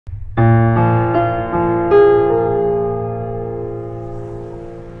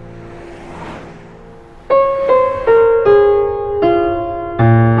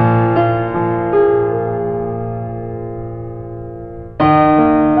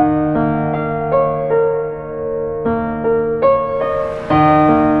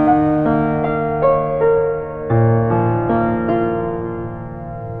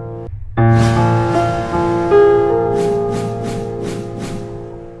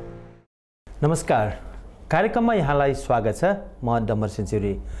नमस्कार, कार्यक्रममा यहाँलाई स्वागत छ। म डम्बर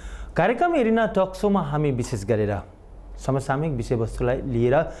सेन्चुरी। कार्यक्रम एरिना टक शोमा हामी विशेष गरेर समसामयिक विषयवस्तुलाई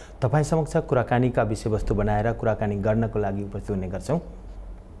लिएर तपाईं समक्ष कुराकानीका विषयवस्तु बनाएर कुराकानी गर्नको लागि उपस्थित हुने गर्छौं।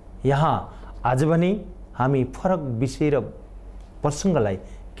 यहाँ आज पनि हामी फरक विषय र प्रसङ्गलाई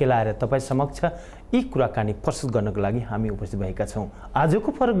केलाएर तपाईं समक्ष यी कुराकानी प्रस्तुत गर्नको लागि हामी उपस्थित भएका छौं।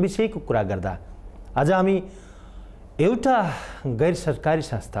 आजको फरक विषयको कुरा गर्दा आज हामी एउटा गैर सरकारी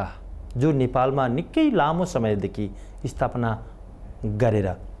संस्था जो नेपालमा निकै लामो समयदेखि स्थापना गरेर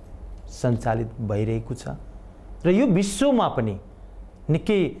सञ्चालित भइरहेको छ र यो विश्वमा पनि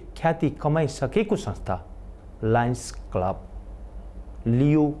निकै ख्याति कमाइसकेको संस्था लायन्स क्लब,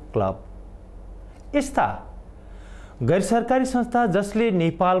 लियो क्लब, यस्ता गैर सरकारी संस्था जसले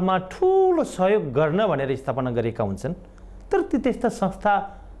नेपालमा ठूलो सहयोग गर्न भनेर स्थापना गरेका हुन्छन्, तर त्यस्ता संस्था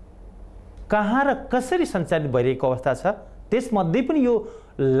कहाँ र कसरी सञ्चालित भइरहेको अवस्था छ, त्यसमध्ये पनि यो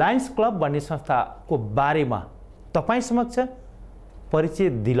लायन्स क्लब भन्ने संस्थाको बारेमा तपाईं समक्ष परिचय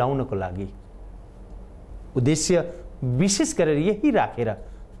दिलाउनको लागि उद्देश्य विशेष गरेर यही राखेर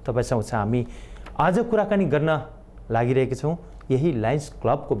तपाईं समक्ष हामी आज कुराकानी गर्न लागिरहेका छौं। यही लायन्स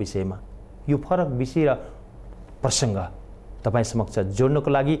क्लबको विषयमा यो फरक विषय र प्रसङ्ग तपाईं समक्ष जोड्नको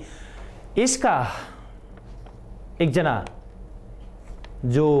लागि यसका एकजना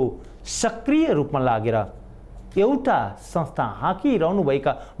जो सक्रिय रूपमा लागेर एउटा संस्था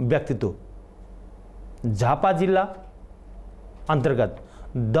हाँकिरहनुभएका व्यक्तित्व, झापा जिल्ला अन्तर्गत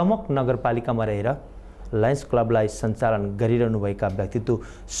दमक नगरपालिकामा रहेर लायन्स क्लबलाई सञ्चालन गरिरहनुभएका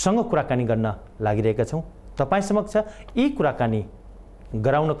व्यक्तित्वसँग कुराकानी गर्न लागिरहेका छौं। तपाईं समक्ष यी कुराकानी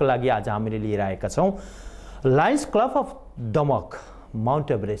गराउनको लागि आज हामीले लिएर आएका छौं Lions club of Damak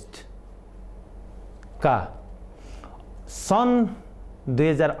Mount Everest का सन्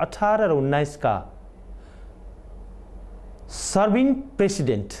 2018 र 19 का सर्भिङ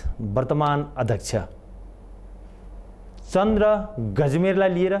प्रेसिडेन्ट वर्तमान अध्यक्ष चन्द्र गजमेरलाई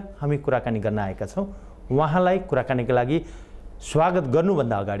लिएर हामी कुराकानी गर्न आएका छौं। उहाँलाई कुराकानीका लागि स्वागत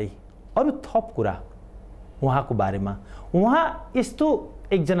गर्नुभन्दा अगाडि अरु थप कुरा उहाँको बारेमा। उहाँ यस्तो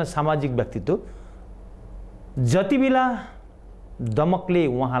एकजना सामाजिक व्यक्तित्व जति बेला दमकले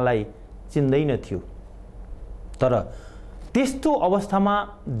उहाँलाई चिन्दैन थियो, तर त्यस्तो अवस्थामा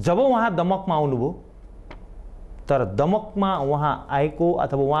जब उहाँ दमकमा आउनुभयो, तर दमकमा उहाँ आएको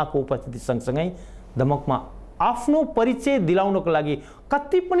अथवा उहाँको उपस्थिति सँगसँगै दमकमा आफ्नो परिचय दिलाउनको लागि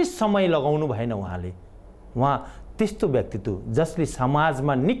कति पनि समय लगाउनु भएन। उहाँ त्यस्तो व्यक्तित्व जसले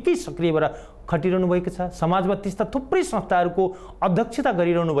समाजमा निकै सक्रिय भएर खटिरहनु भएको छ, समाजमा त्यस्ता थुप्रै संस्थाहरूको अध्यक्षता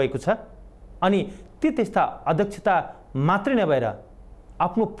गरिरहनु भएको छ, अनि त्यस्ता अध्यक्षता मात्रै नभएर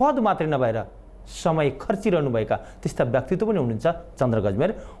आफ्नो पद मात्रै नभएर समय खर्चिरहनुभएका त्यस्ता व्यक्तित्व पनि हुनुहुन्छ चन्द्र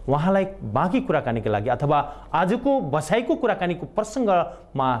गजमेर। उहाँलाई बाँकी कुराकानीका लागि अथवा आजको बसाइको कुराकानीको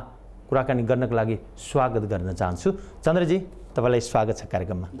प्रसङ्गमा कुराकानी गर्नको लागि स्वागत गर्न चाहन्छु। चन्द्रजी, तपाईँलाई स्वागत छ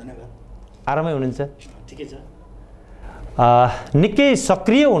कार्यक्रममा। धन्यवाद। आरामै हुनुहुन्छ? ठिकै छ। निकै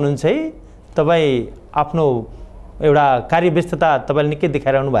सक्रिय हुनुहुन्छ है तपाईँ। आफ्नो एउटा कार्यव्यस्तता तपाईँले निकै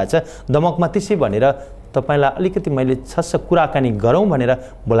देखाइरहनु भएको छ दमकमा। त्यसै भनेर तपाईँलाई अलिकति मैले छस्स कुराकानी गरौँ भनेर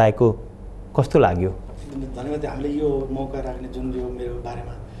बोलाएको, कस्तो लाग्यो? धन्यवाद। हामीले यो मौका राख्ने जुन यो मेरो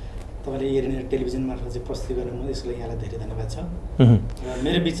बारेमा तपाईँले एरिना टेलिभिजन मार्फत चाहिँ प्रस्तुति गर्नुभयो, यसको लागि यहाँलाई धेरै धन्यवाद छ। र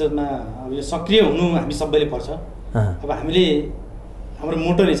मेरो बिचमा अब यो सक्रिय हुनु हामी सबैले पर्छ। अब हामीले हाम्रो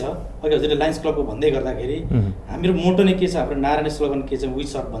मोटो नै छ, अघि हजुरले लायन्स क्लबको भन्दै गर्दाखेरि हाम्रो मोटो नै के छ, हाम्रो नारा नै स्लोगन के छ, वी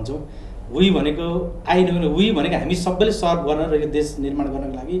सर्भ भन्छौँ। वी भनेको आई नभने वी भनेको हामी सबैले सर्भ गर्न र यो देश निर्माण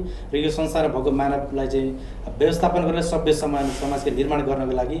गर्नको लागि र यो संसार भएको मानवलाई चाहिँ व्यवस्थापन गरेर सभ्य समाजको निर्माण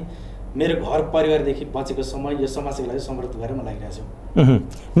गर्नको लागि मेरो घर परिवारदेखि बचेको समय यो समाजको लागि समर्पित गरेर म लागिरहेको छु।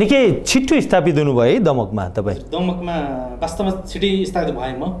 निकै छिट्टो स्थापित हुनुभयो है दमकमा तपाईँ? दमकमा वास्तवमा छिटै स्थापित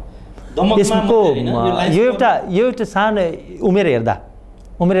भएँ म। दमकमा यो एउटा सानो उमेर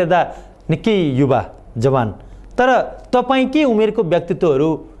हेर्दा निकै युवा जवान, तर तपाईँकै उमेरको व्यक्तित्वहरू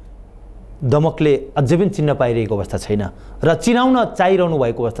दमकले अझै पनि चिन्न पाइरहेको अवस्था छैन र चिनाउन चाहिरहनु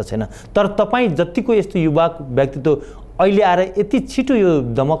भएको अवस्था छैन। तर तपाईँ जतिको यस्तो युवा व्यक्तित्व अहिले आएर यति छिटो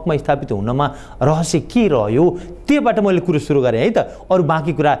यो दमकमा स्थापित हुनमा रहस्य के रह्यो, त्योबाट मैले कुरो सुरु गरेँ है त। अरू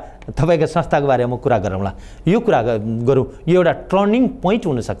बाँकी कुरा तपाईँको संस्थाको बारेमा कुरा गरौँला। यो कुरा गरौँ, यो एउटा टर्निङ पोइन्ट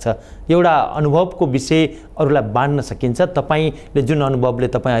हुनसक्छ, एउटा अनुभवको विषय अरूलाई बाँड्न सकिन्छ। तपाईँले जुन अनुभवले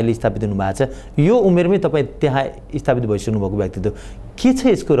तपाईँ अहिले स्थापित हुनुभएको छ, यो उमेरमै तपाईँ त्यहाँ स्थापित भइसक्नु भएको व्यक्तित्व, के छ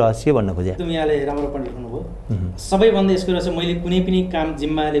यसको रहस्य भन्न खोजेँ? एकदम यहाँले राम्रो पनि लेख्नुभयो। सबैभन्दा यसको रहस्य मैले कुनै पनि काम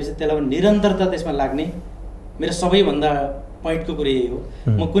जिम्मा लिएपछि त्यसलाई निरन्तरता त्यसमा लाग्ने मेरो सबैभन्दा पोइन्टको कुरा यही हो।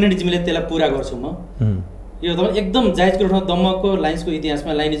 म कुनै जिम्मेले त्यसलाई पुरा गर्छु। म यो एकदम जायज कुरो। दमकको लायन्सको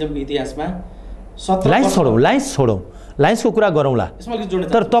इतिहासमा, लाइनिजमको इतिहासमा 17 लाइन्स छोडौँ लायन्सको कुरा गरौँला, यसमा अलिकति जोड्न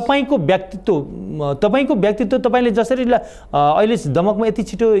तर तपाईँको व्यक्तित्व तपाईँले जसरी अहिले दमकमा यति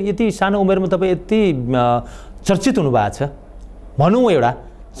छिटो यति सानो उमेरमा तपाईँ यति चर्चित हुनुभएको छ भनौँ एउटा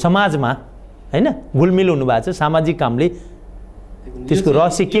समाजमा होइन, घुलमिल हुनुभएको छ सामाजिक कामले, त्यसको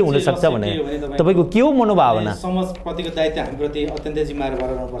रहस्य के हुनसक्छ भने तपाईँको के हो मनोभावना? समाजप्रतिको दायित्व हामीप्रति अत्यन्तै जिम्मेवार भएर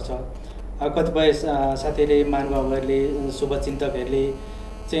रहनुपर्छ। कतिपय साथीहरूले, महानुभावहरूले, शुभचिन्तकहरूले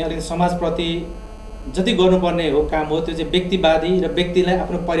चाहिँ अलिकति समाजप्रति जति गर्नुपर्ने हो काम हो त्यो चाहिँ व्यक्तिवादी र व्यक्तिलाई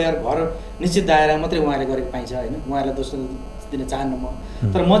आफ्नो परिवार घर निश्चित दायरा मात्रै उहाँले गरेको पाइन्छ होइन, उहाँलाई दोष दिन चाहन्न म।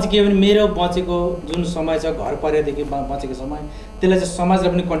 तर म चाहिँ के भने मेरो बचेको जुन समय छ घर परिवारदेखि बचेको समय त्यसलाई चाहिँ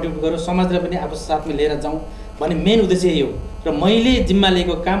समाजलाई पनि कन्ट्रिब्युट गरौँ, समाजलाई पनि आफू साथमा लिएर जाउँ भन्ने मेन उद्देश्य यही हो। र मैले जिम्मा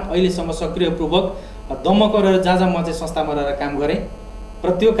लिएको काम अहिलेसम्म सक्रियपूर्वक दमक रहेर जहाँ म चाहिँ संस्थामा रहेर काम गरेँ र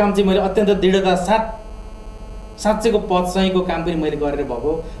त्यो काम चाहिँ मैले अत्यन्त दृढता साथ साँच्चैको पदसँगको काम पनि मैले गरेर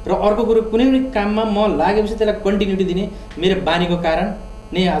भएको। र अर्को कुरो कुनै पनि काममा म लागेपछि त्यसलाई कन्टिन्युटी दिने मेरो बानीको कारण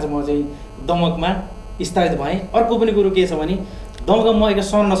नै आज म चाहिँ दमकमा स्थापित भएँ। अर्को पनि कुरो के छ भने दमकमा म एक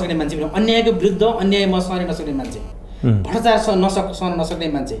सहन नसक्ने मान्छे पनि, अन्यायको विरुद्ध अन्यायमा सहन नसक्ने मान्छे, भ्रष्टाचार सहन नसक्ने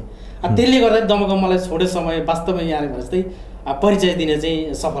मान्छे। त्यसले गर्दा दमकमा मलाई छोडे समय वास्तवमा यहाँ भने जस्तै परिचय दिने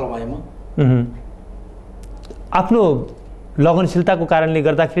चाहिँ सफल भएँ म। आफ्नो लगनशीलताको कारणले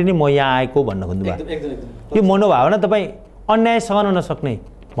गर्दाखेरि नै म यहाँ आएको भन्न खोज्नुभयो। यो मनोभावना तपाईँ अन्याय सहन नसक्ने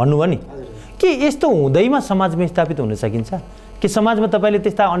भन्नुभयो नि, के यस्तो हुँदैमा समाजमा स्थापित हुन सकिन्छ कि समाजमा तपाईँले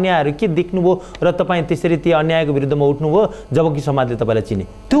त्यस्ता अन्यायहरू के देख्नुभयो र तपाईँ त्यसरी त्यो अन्यायको विरुद्धमा उठ्नुभयो जबकि समाजले तपाईँलाई चिने?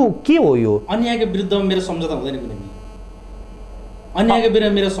 त्यो के हो? यो अन्यायको विरुद्धमा मेरो सम्झौता हुँदैन, कुनै पनि अन्यायको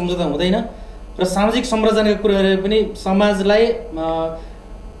विरुद्ध मेरो सम्झौता हुँदैन। र सामाजिक संरचनाको कुराहरू पनि समाजलाई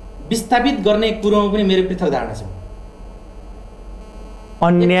विस्थापित गर्ने कुरोमा पनि मेरो पृथक धारणा छ।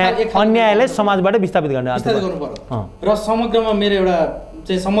 अन्यायलाई समाजबाट विस्थापित गर्नु पर्यो र समग्रमा मेरो एउटा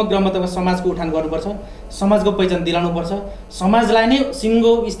चाहिँ समग्रमा तपाईँ समाजको उठान गर्नुपर्छ, समाजको पहिचान दिलाउनुपर्छ, समाजलाई नै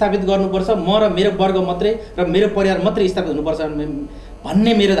सिङ्गो स्थापित गर्नुपर्छ, म र मेरो वर्ग मात्रै र मेरो परिवार मात्रै स्थापित हुनुपर्छ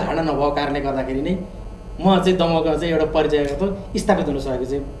भन्ने मेरो धारणा नभएको कारणले गर्दाखेरि नै म चाहिँ दमकमा चाहिँ एउटा परिचयको स्थापित हुन सकेको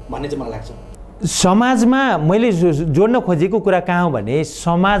चाहिँ भन्ने चाहिँ मलाई लाग्छ। समाजमा मैले जोड्न खोजेको कुरा कहाँ हो भने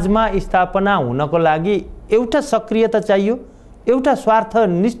समाजमा स्थापना हुनको लागि एउटा सक्रियता चाहियो, एउटा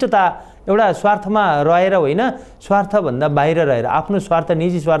स्वार्थनिष्ठता, एउटा स्वार्थमा रहेर होइन, स्वार्थभन्दा बाहिर रहेर आफ्नो स्वार्थ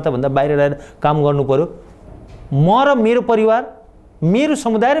निजी स्वार्थभन्दा बाहिर रहेर काम गर्नु पर्यो। म र मेरो परिवार, मेरो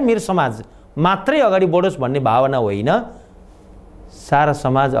समुदाय र मेरो समाज मात्रै अगाडि बढोस् भन्ने भावना होइन, सारा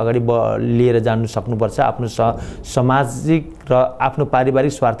समाज अगाडि लिएर जानु सक्नुपर्छ। आफ्नो सामाजिक र आफ्नो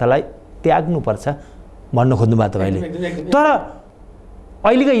पारिवारिक स्वार्थलाई त्याग्नुपर्छ भन्न खोज्नुभयो तपाईँले। तर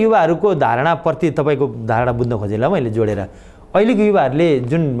अहिलेका युवाहरूको धारणाप्रति तपाईँको धारणा बुझ्न खोजेँ मैले जोडेर, अहिलेको युवाहरूले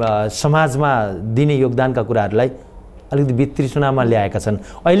जुन समाजमा दिने योगदानका कुराहरूलाई अलिकति वितृष्णामा ल्याएका छन्।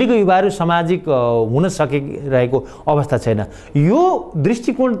 अहिलेको युवाहरू सामाजिक हुन सकिरहेको अवस्था छैन। यो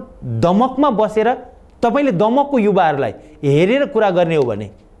दृष्टिकोण दमकमा बसेर तपाईँले दमकको युवाहरूलाई हेरेर कुरा गर्ने हो भने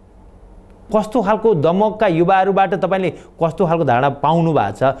कस्तो खालको दमकका युवाहरूबाट तपाईँले कस्तो खालको धारणा पाउनु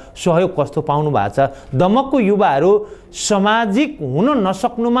भएको छ, सहयोग कस्तो पाउनु भएको छ? दमकको युवाहरू सामाजिक हुन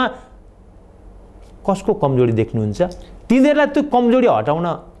नसक्नुमा कसको कमजोरी देख्नुहुन्छ? तिनीहरूलाई त्यो कमजोरी हटाउन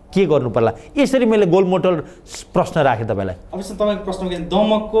के गर्नु पर्ला? यसरी मैले गोलमोटल प्रश्न राखेँ तपाईँलाई। अवश्य तपाईँको प्रश्न के,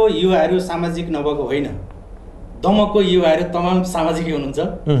 दमकको युवाहरू सामाजिक नभएको होइन, दमकको युवाहरू तमाम सामाजिकै हुनुहुन्छ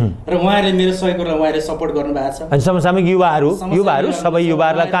र उहाँहरूले मेरो सहयोग गरेर उहाँहरूले सपोर्ट गर्नु भएको छ। अनि समसामयिक युवाहरू सबै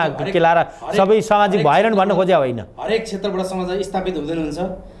युवाहरूलाई कहाँ केलाएर सबै सामाजिक भएनन् भन्न खोजे होइन, हरेक क्षेत्रबाट समाज स्थापित हुँदै हुनुहुन्छ।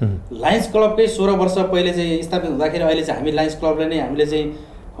 लायन्स क्लबकै 16 वर्ष पहिले चाहिँ स्थापित हुँदाखेरि अहिले चाहिँ हामी लायन्स क्लबले नै हामीले चाहिँ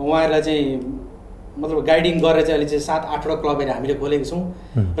उहाँहरूलाई चाहिँ मतलब गाइडिङ गरेर चाहिँ अहिले चाहिँ 7-8वटा क्लबहरू हामीले खोलेको छौँ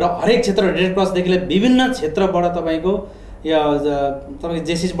र हरेक क्षेत्र रेड क्रसदेखि विभिन्न क्षेत्रबाट तपाईँको या तपाईँको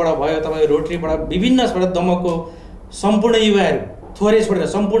जेसिसबाट भयो, तपाईँको रोटरीबाट विभिन्नबाट दमकको सम्पूर्ण युवाहरू, थोरै छोडेर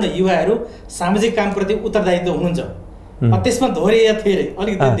सम्पूर्ण युवाहरू सामाजिक कामप्रति उत्तरदायित्व हुनुहुन्छ। त्यसमा थोरै या थेरै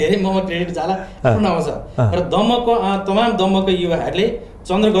अलिकति धेरै ममा क्रेडिट जाला आफ्नो आउँछ र दमकको तमाम दमकको युवाहरूले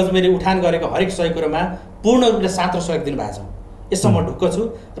चन्द्र गजमेरले उठान गरेको हरेक सहयोग कुरोमा पूर्ण रूपले साथ र सहयोग दिनुभएको छ। यसमा म ढुक्क छु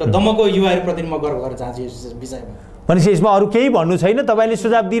र दमकको युवाहरूप्रति म गर्व गर्न चाहन्छु यस विषयमा। भनेपछि यसमा अरू केही भन्नु छैन, तपाईँले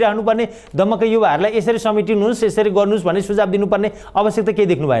सुझाव दिइरहनुपर्ने दमकको युवाहरूलाई यसरी समेटिनुहोस्, यसरी गर्नुहोस् भन्ने सुझाव दिनुपर्ने आवश्यकता केही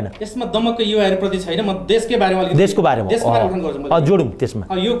देख्नु भएन? यसमा दमकको युवाहरूप्रति छैन, म देशकै बारेमा देशको बारेमा जोडौँ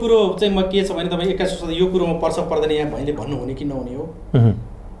त्यसमा। यो कुरो चाहिँ म के छ भने तपाईँ 21 यो कुरोमा पर्छ पर्दैन यहाँ भैले भन्नुहुने कि नहुने हो।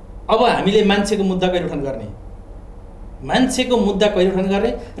 अब हामीले मान्छेको मुद्दा कहिले उठान गर्ने, मान्छेको मुद्दा कहिले उठान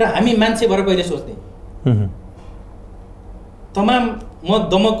गर्ने र हामी मान्छे भएर कहिले सोच्ने। तमाम म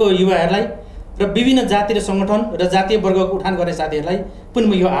दमकको युवाहरूलाई र विभिन्न जाति र सङ्गठन र जातीय वर्गको उठान गर्ने साथीहरूलाई पनि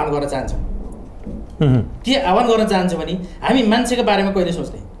म यो आह्वान गर्न चाहन्छु। के आह्वान गर्न चाहन्छु भने हामी मान्छेको बारेमा कहिले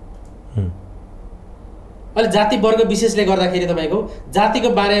सोच्ने, अहिले जाति वर्ग विशेषले गर्दाखेरि तपाईँको जातिको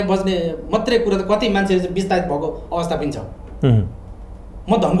बारेमा बज्ने मात्रै कुरा त कति मान्छेले चाहिँ विस्तारित भएको अवस्था पनि छ।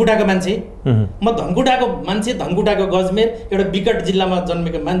 म धनकुटाको मान्छे, धनकुटाको गजमेर एउटा विकट जिल्लामा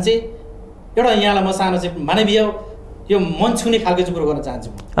जन्मेको मान्छे, एउटा यहाँलाई म सानो चाहिँ मानवीय यो मन छुने खालको चाहिँ कुरो गर्न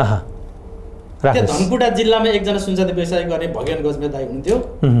चाहन्छु। त्यहाँ धनकुटा जिल्लामा एकजना सुनचाँदी व्यवसाय गर्ने भगवान गजमेर दाइ हुनुहुन्थ्यो।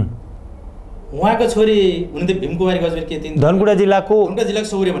 उहाँको छोरी हुनुहुन्थ्यो भीमकुमारी गजमेर के थिइन्। धनकुटा जिल्लाको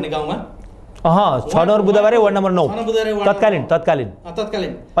सौर्य भन्ने गाउँमा 6 नम्बर बुधबारे वार्ड नम्बर 9 तत्कालीन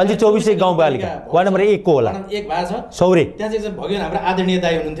अहिले 24 गाउँपालिका वार्ड नम्बर 1 को होला, 1 भएको छ सौर्य। त्यहाँ चाहिँ भगवान हाम्रो आदरणीय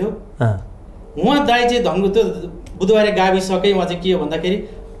दाइ हुनुहुन्थ्यो। उहाँ दाइ चाहिँ त्यो बुधबारे गाविस सके। उहाँ चाहिँ के हो भन्दाखेरि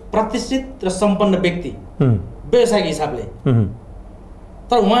प्रतिष्ठित र सम्पन्न व्यक्ति व्यवसायिक हिसाबले।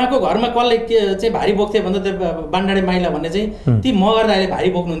 तर उहाँको घरमा कसले के चाहिँ भारी बोक्थ्यो भन्दा त्यो बान्डाडे माइला भन्ने चाहिँ ती मगर दाइले भारी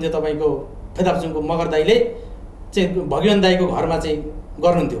बोक्नुहुन्थ्यो। तपाईँको फेदापचुङको मगर दाइले चाहिँ भगवान दाइको घरमा चाहिँ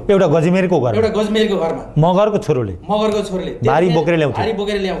गर्नुहुन्थ्यो। एउटा गजमेरको घरमा मगरको छोरोले भारी बोकेर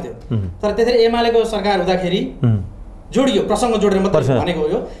ल्याउँथ्यो। तर त्यतिखेर एमालेको सरकार हुँदाखेरि जोडियो, प्रसङ्ग जोडेर मात्रै भनेको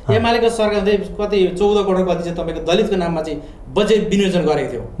हो। एमालेको सरकारले कति 14 करोड कति चाहिँ तपाईँको दलितको नाममा चाहिँ बजेट विनियोजन गरेको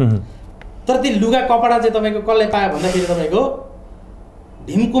थियो। तर ती लुगा कपडा चाहिँ तपाईँको कसले पायो भन्दाखेरि तपाईँको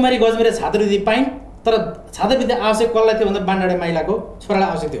भीमकुमारी गजमेर छात्रवृत्ति पाइन्। तर छात्रवृत्ति आवश्यक कसलाई थियो भन्दा बान्डाडे माइलाको छोरालाई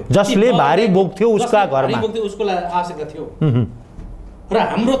आवश्यक थियो, जसले भारी बोक्थ्यो उसका घरमा उसको आवश्यकता थियो। र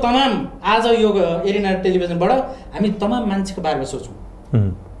हाम्रो तमाम आज यो एरिना टेलिभिजनबाट हामी तमाम मान्छेको बारेमा सोच्छौँ,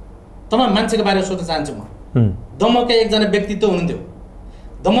 तमाम मान्छेको बारेमा सोच्न चाहन्छु। म दमकका एकजना व्यक्तित्व हुनुहुन्थ्यो,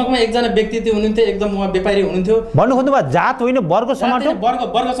 दमकमा एकजना व्यक्तित्व हुनुहुन्थ्यो, एकदम उहाँ व्यापारी हुनुहुन्थ्यो। भन्नु खोज्नु भयो जात होइन वर्ग समाज,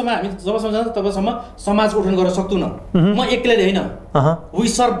 वर्गसम्म हामी जबसम्म जान्छ तबसम्म समाज गठन गर्न सक्दैनौँ। म एक्लैले होइन, वी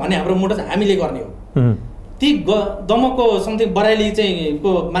सर्भ भन्ने हाम्रो मोटो चाहिँ हामीले गर्ने हो। ती दमकको समथिङ बराइली चाहिँ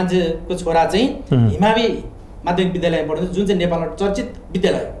को मान्छेको छोरा चाहिँ हिमावी माध्यमिक विद्यालय पढ्थ्यो, जुन चाहिँ नेपालमा चर्चित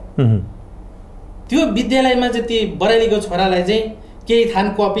विद्यालय। त्यो विद्यालयमा चाहिँ ती बराइलीको छोरालाई चाहिँ केही थान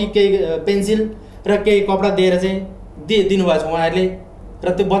कपी, केही पेन्सिल र केही कपडा दिएर चाहिँ दिनुभएको छ उहाँहरूले। र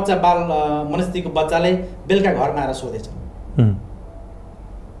त्यो बच्चा बाल मनस्थितिको बच्चाले बेलुका घरमा आएर सोधेछ,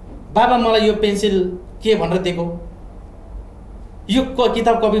 बाबा मलाई यो पेन्सिल के भनेर दिएको, यो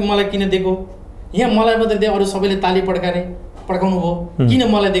किताब कपी मलाई किन दिएको, यहाँ मलाई मात्रै दिए अरू सबैले ताली पड्काउनु भयो, किन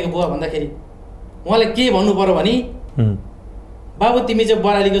मलाई दिएको बुवा भन्दाखेरि उहाँले के भन्नु पर्यो भने बाबु तिमी चाहिँ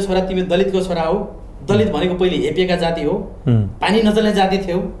बरालीको छोरा, तिमी दलितको छोरा हो। दलित भनेको पहिले हेपिएका जाति हो, पानी नचल्ने जाति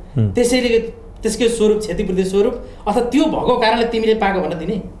थियो। त्यसैले त्यसकै स्वरूप क्षतिपूर्ति स्वरूप अथवा त्यो भएको कारणले तिमीले पाएको भनेर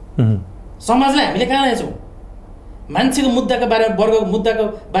दिने। समाजलाई हामीले कहाँ ल्याएछौँ? मान्छेको मुद्दाको बारेमा, वर्गको मुद्दाको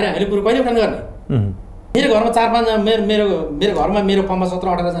बारेमा हामीले कुरो कहिले उठान गर्ने? मेरो घरमा 4-5 मेरो घरमा मेरो फर्ममा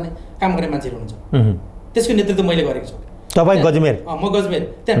 17-18 जना काम गर्ने मान्छेहरू हुनुहुन्छ। त्यसको नेतृत्व मैले गरेको छु। तपाईँ गजमेर? म गजमेर।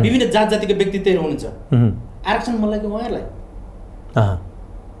 त्यहाँ विभिन्न जात जातिको व्यक्तित्वहरू हुनुहुन्छ। आरक्षण मन लाग्यो उहाँहरूलाई।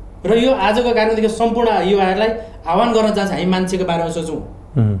 र यो आजको कार्यक्रमदेखि सम्पूर्ण युवाहरूलाई आह्वान गर्न चाहन्छु, हामी मान्छेको बारेमा सोचौँ,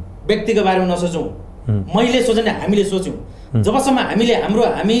 व्यक्तिको बारेमा नसोचौँ। मैले सोचेँ हामीले सोच्यौँ। जबसम्म हामीले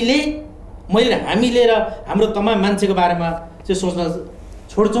र हाम्रो तमाम मान्छेको बारेमा चाहिँ सोच्न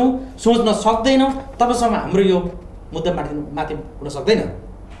छोड्छौँ, सोच्न सक्दैनौँ, तबसम्म हाम्रो यो मुद्दा माथि उठ्न सक्दैन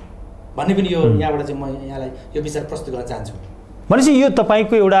भन्ने पनि यो यहाँबाट चाहिँ म यहाँलाई यो विचार प्रस्तुत गर्न चाहन्छु। भनेपछि यो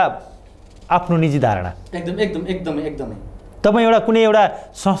तपाईँको एउटा आफ्नो निजी धारणा? एकदमै तपाईँ एउटा कुनै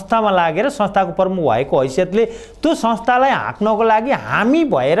एउटा संस्थामा लागेर संस्थाको प्रमुख भएको हैसियतले त्यो संस्थालाई हाँक्नको लागि हामी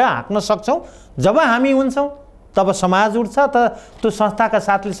भएर हाँक्न सक्छौँ। जब हामी हुन्छौँ तब समाज उठ्छ, त त्यो संस्थाका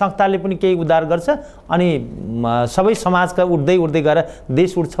साथले संस्थाले पनि केही उद्धार गर्छ अनि सबै समाजका उठ्दै गएर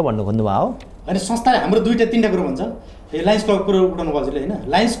देश उठ्छ भन्नु खोज्नुभयो हो। अनि संस्थाले हाम्रो 2-3टा कुरो भन्छ। यो लायन्स क्लब कुरो उठाउनु हजुरले होइन,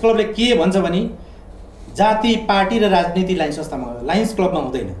 लायन्स क्लबले के भन्छ भने जाति पार्टी र राजनीति लायन्स संस्थामा, लायन्स क्लबमा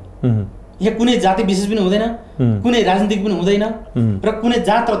हुँदैन। यहाँ कुनै जाति विशेष पनि हुँदैन, कुनै राजनीतिक पनि हुँदैन र कुनै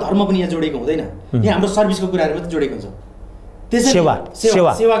जात र धर्म पनि यहाँ जोडेको हुँदैन। यहाँ हाम्रो सर्भिसको कुराहरू मात्रै जोडेको हुन्छ।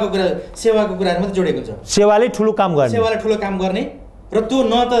 सेवाको कुराहरू मात्रै जोडेको हुन्छ। सेवाले ठुलो काम गर्ने र त्यो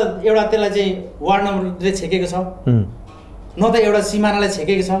न त एउटा त्यसलाई चाहिँ वार्ड नम्बरले छेकेको छ, न त एउटा सिमानालाई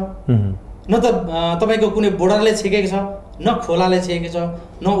छेकेको छ, न त तपाईँको कुनै बोर्डरले छेकेको छ, न खोलाले छेकेको छ,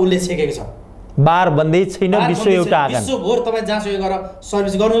 न उसले छेकेको छ। बार बन्दै छैन, विश्व एउटा आँगन। विश्वभर तपाईँ जहाँसुकै गएर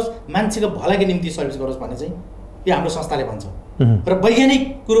सर्भिस गर्नुहोस्, मान्छेको भलाइको निम्ति सर्भिस गर्नुहोस् भन्ने चाहिँ यो हाम्रो संस्थाले भन्छ। र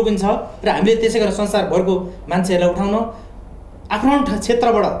वैज्ञानिक कुरो पनि छ र हामीले त्यसै गरेर संसारभरको मान्छेहरूलाई उठाउन आफ्नो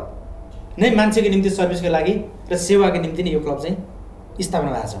क्षेत्रबाट नै मान्छेको निम्ति सर्भिसको लागि र सेवाको निम्ति नै यो क्लब चाहिँ स्थापना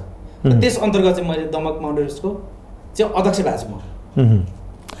भएको छ। र त्यस अन्तर्गत चाहिँ मैले दमक माउन्टेन्सको चाहिँ अध्यक्ष भएको छु म।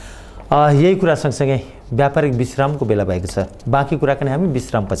 यही कुरा सँगसँगै व्यापारिक विश्रामको बेला भएको छ। बाँकी कुराकानी हामी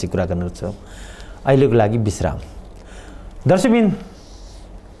विश्रामपछि कुरा गर्नेछौँ। अहिलेको लागि विश्राम। दर्शकबिन,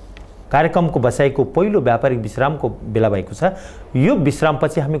 कार्यक्रमको बसाइको पहिलो व्यापारिक विश्रामको बेला भएको छ। यो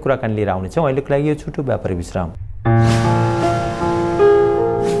विश्रामपछि हामी कुराकानी लिएर आउनेछौँ। अहिलेको लागि यो छोटो व्यापारिक विश्राम।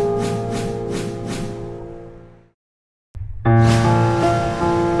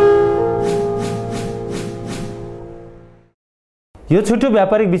 यो छोटो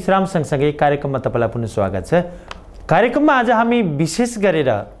व्यापारिक विश्राम सँगसँगै कार्यक्रममा तपाईँलाई पुनः स्वागत छ। कार्यक्रममा आज हामी विशेष गरेर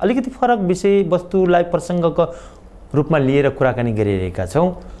अलिकति फरक विषयवस्तुलाई प्रसङ्गको रूपमा लिएर कुराकानी गरिरहेका छौँ।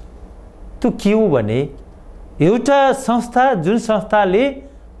 त्यो के हो भने एउटा संस्था जुन संस्थाले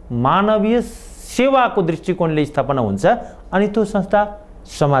मानवीय सेवाको दृष्टिकोणले स्थापना हुन्छ अनि त्यो संस्था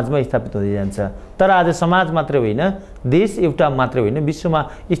समाजमा स्थापित हुँदै जान्छ। तर आज समाज मात्रै होइन, देश एउटा मात्रै होइन, विश्वमा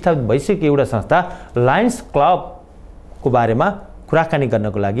स्थापित भइसकेको एउटा संस्था लायन्स क्लबको बारेमा कुराकानी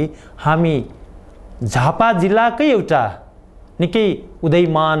गर्नको लागि हामी झापा जिल्लाकै एउटा निकै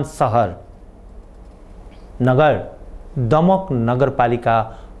उदयमान सहर नगर दमक नगरपालिका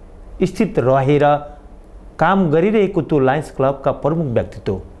स्थित रहेर काम गरिरहेको त्यो लायन्स क्लबका प्रमुख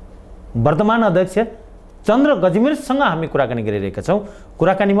व्यक्तित्व वर्तमान अध्यक्ष चन्द्र गजमेरसँग हामी कुराकानी गरिरहेका छौँ।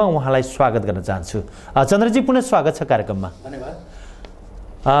 कुराकानीमा उहाँलाई स्वागत गर्न चाहन्छु। चन्द्रजी पुनः स्वागत छ कार्यक्रममा। धन्यवाद।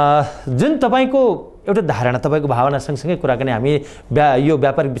 जुन तपाईँको एउटा धारणा, तपाईँको भावना सँगसँगै कुराकानी हामी यो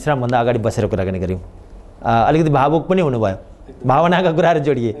व्यापारिक विश्रामभन्दा अगाडि बसेर कुराकानी गऱ्यौँ। अलिकति भावुक पनि हुनुभयो, भावनाका कुराहरू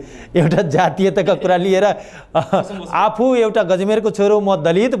जोडिए। एउटा जातीयताका कुरा लिएर आफू एउटा गजमेरको छोरो, म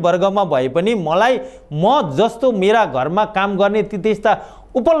दलित वर्गमा भए पनि म जस्तो मेरा घरमा काम गर्ने त्यस्ता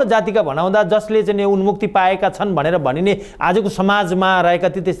उपल्लो जातिका भनाउँदा जसले चाहिँ उन्मुक्ति पाएका छन् भनेर भनिने आजको समाजमा रहेका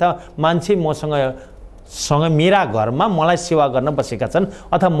त्यस्ता मान्छे मसँग मेरा घरमा मलाई सेवा गर्न बसेका छन्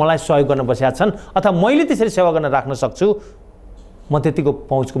अथवा मलाई सहयोग गर्न बसेका छन् अथवा मैले त्यसरी सेवा गर्न राख्न सक्छु, म त्यतिको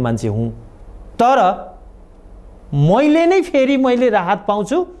पहुँचको मान्छे हुँ। तर मैले राहत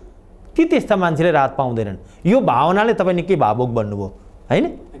पाउँछु, ती त्यस्ता मान्छेले राहत पाउँदैनन्। यो भावनाले तपाईँ निकै भावुक बन्नुभयो होइन?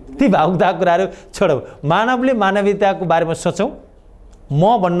 ती भावुकताका कुराहरू छोडौँ, मानवले मानवीयताको बारेमा सोचौँ। म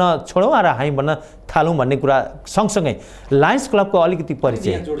भन्न छोडौँ र हामी भन्न थालौँ भन्ने कुरा सँगसँगै लायन्स क्लबको अलिकति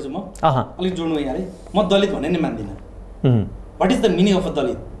परिचय जोड्छु। म अलिक जोड्नु यहाँले, म दलित भन्ने नै मान्दिनँ। What is the meaning of a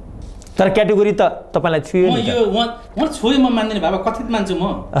दलित? तर क्याटेगोरी त तपाईँलाई छुयो नि। म छोयो, म मान्दिनँ बाबा, कथित मान्छु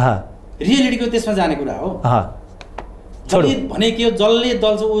म। रियालिटीको त्यसमा जाने कुरा हो। दलित भने के हो? जसले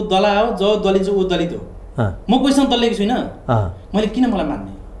दल्छ ऊ दला हो, जो दलित छ ऊ दलित हो। म कोहीसँग दलेको छुइनँ, मैले किन मलाई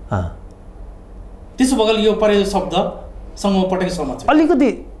मान्ने? त्यसो भएकोले यो परेको शब्दसँग म पटक्कै सहमत छु। अलिकति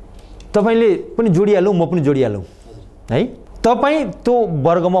तपाईँले पनि जोडिहालौँ, म पनि जोडिहालौँ है। तपाईँ त्यो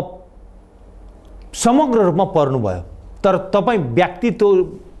वर्गमा समग्र रूपमा पर्नुभयो, तर तपाईँ व्यक्तित्व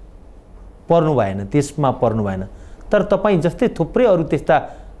पर्नु भएन, त्यसमा पर्नु भएन। तर तपाईँ जस्तै थुप्रै अरू त्यस्ता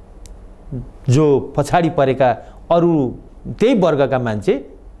जो पछाडि परेका अरू त्यही वर्गका मान्छे,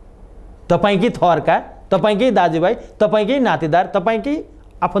 तपाईँकै थरका, तपाईँकै दाजुभाइ, तपाईँकै नातेदार, तपाईँकै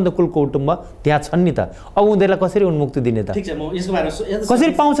आफन्त कुल कुटुम्ब त्यहाँ छन् नि त। अब उनीहरूलाई कसरी उन्मुक्ति दिने त? ठिक छ, म यसको बारेमा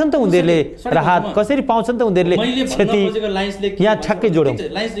कसरी पाउँछन् त उनीहरूले राहत, कसरी पाउँछन् त उनीहरूले क्षति? यहाँ ठ्याक्कै जोडौँ।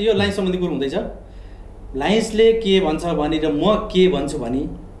 यो लायन्स सम्बन्धी कुरो हुँदैछ। लायन्सले के भन्छ भनेर म के भन्छु भने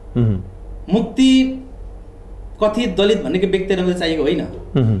मुक्ति कथित दलित भन्नेको व्यक्तिलाई चाहिएको होइन।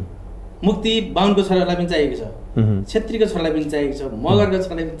 मुक्ति बाहुनको छोरालाई पनि चाहिएको छ, छेत्रीको छोरालाई पनि चाहिएको छ, मगरको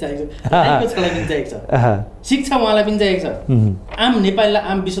छोरालाई पनि चाहिएको छ, राईको छोरालाई पनि चाहिएको छ, शिक्षा उहाँलाई पनि चाहिएको छ। आम नेपालीलाई,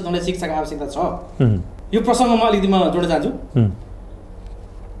 आम विश्वलाई शिक्षाको आवश्यकता छ। यो प्रसङ्गमा अलिकति म जोड्न चाहन्छु।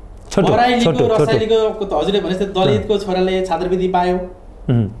 बराइलीको रसाइलीको हजुरले भने जस्तै दलितको छोराले छात्रवृत्ति पायो।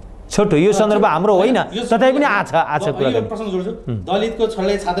 छोटो यो सन्दर्भ हाम्रो होइन, तथापि पनि आछ कुरा। यो प्रसङ्ग जोड्छु। दलितको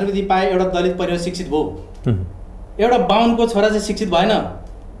छोराले छात्रवृत्ति पाए, एउटा दलित परिवार शिक्षित भयो। एउटा बाहुनको छोरा चाहिँ शिक्षित भएन।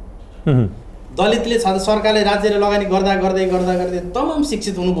 दलितले सरकारले राज्यले लगानी गर्दा गर्दै गर्दा गर्दै तमाम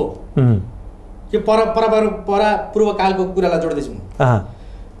शिक्षित हुनुभयो। यो पूर्वकालको कुरालाई जोड्दैछु म।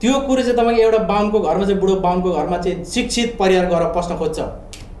 त्यो कुरो चाहिँ तपाईँको एउटा बाहुनको घरमा चाहिँ, बुढो बाहुनको घरमा चाहिँ शिक्षित परिवार गएर पस्न खोज्छ।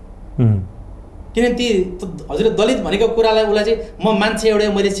 किनभने ती हजुरले दलित भनेको कुरालाई उसलाई चाहिँ म मान्छे एउटै,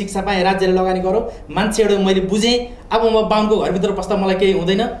 मैले शिक्षा पाएँ, राज्यले लगानी गरौँ, मान्छे एउटै मैले बुझेँ, अब म बाहुनको घरभित्र पस्दा मलाई केही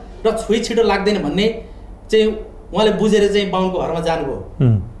हुँदैन र छुइ छिटो लाग्दैन भन्ने चाहिँ उहाँले बुझेर चाहिँ बाहुनको घरमा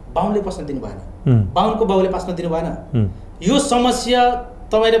जानुभयो। बाहुनले पस्न दिनु भएन, बाहुनको बाबुले पस्न दिनु भएन। यो समस्या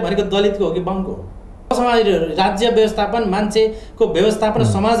तपाईँले भनेको दलितको हो कि बाहुनको हो? समाज राज्य व्यवस्थापन, मान्छेको व्यवस्थापन,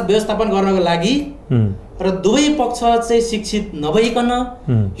 समाज व्यवस्थापन गर्नको लागि र दुवै पक्ष चाहिँ शिक्षित नभइकन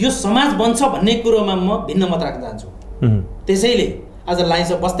यो समाज बन्छ भन्ने कुरोमा म भिन्न मत राख्न चाहन्छु। त्यसैले आज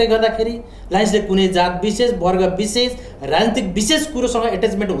लायन्स बस्दै गर्दाखेरि लायन्सले कुनै जात विशेष, वर्ग विशेष, राजनीतिक विशेष कुरोसँग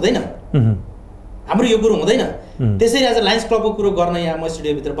एट्याचमेन्ट हुँदैन। हाम्रो यो कुरो हुँदैन। त्यसैले आज लायन्स क्लबको कुरो गर्न यहाँ म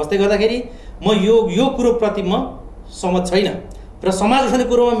स्टुडियोभित्र बस्दै गर्दाखेरि म यो कुरोप्रति म सहमत छैन। र समाज उठाउने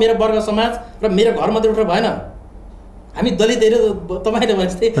कुरोमा मेरो वर्ग समाज र मेरो घर मात्रै उठेर भएन। हामी दलितहरू तपाईँले भने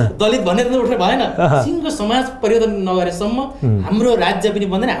जस्तै दलित भनेर त उठ्ने भएन। सिङ्गो समाज परिवर्तन नगरेसम्म हाम्रो राज्य पनि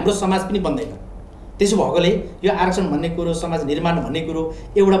बन्दैन, हाम्रो समाज पनि बन्दैन। त्यसो भएकोले यो आरक्षण भन्ने कुरो, समाज निर्माण भन्ने कुरो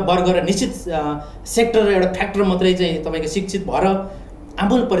एउटा वर्ग र निश्चित सेक्टर र एउटा फ्याक्टर मात्रै चाहिँ तपाईँको शिक्षित भएर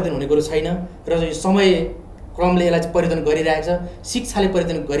आमूल परिवर्तन हुने कुरो छैन। र यो समय क्रमले यसलाई चाहिँ परिवर्तन गरिरहेछ, शिक्षाले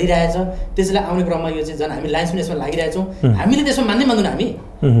परिवर्तन गरिरहेछ। त्यसैले आउने क्रममा यो चाहिँ झन् हामी लायन्स पनि यसमा लागिरहेछौँ। हामीले त्यसमा मान्दै मान्दैनौँ हामी।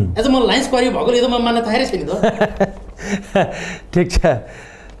 एज म लायन्स करियो भएकोले यो त म मान्न तयारै छैन त। ठिक छ,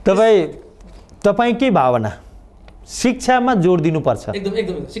 तपाईँकै भावना शिक्षामा जोड दिनुपर्छ, एकदम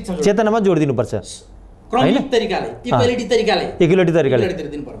एकदम शिक्षा चेतनामा जोड दिनुपर्छ, क्रमिक तरिकाले, इक्वालिटी तरिकाले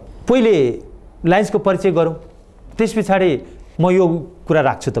दिनुपर्छ। पहिले लायन्सको परिचय गरौँ, त्यस पछाडि म यो कुरा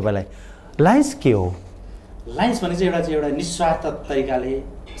राख्छु तपाईँलाई। लायन्स के हो? लायन्स भने चाहिँ एउटा निस्वार्थ तरिकाले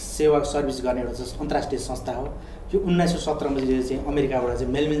सेवा सर्भिस गर्ने एउटा चाहिँ अन्तर्राष्ट्रिय संस्था हो। यो 1917 मा चाहिँ अमेरिकाबाट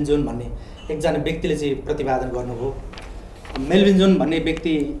चाहिँ मेलविन जोन भन्ने एकजना व्यक्तिले चाहिँ प्रतिपादन गर्नुभयो। मेलविन जोन भन्ने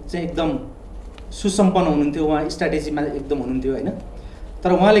व्यक्ति चाहिँ एकदम सुसम्पन्न हुनुहुन्थ्यो, उहाँ स्ट्राटेजीमा एकदम हुनुहुन्थ्यो होइन।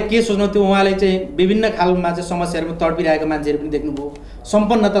 तर उहाँले के सोच्नुहुन्थ्यो, उहाँले चाहिँ विभिन्न खालमा चाहिँ समस्याहरूमा तडपिरहेका मान्छेहरू पनि देख्नुभयो।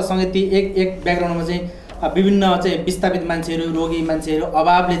 सम्पन्नतासँगै ती एक ब्याकग्राउन्डमा चाहिँ विभिन्न चाहिँ विस्थापित मान्छेहरू, रोगी मान्छेहरू,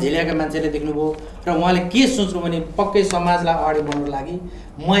 अभावले झेलेका मान्छेहरूले देख्नुभयो। र उहाँले के सोच्नु भने पक्कै समाजलाई अगाडि बढाउनको लागि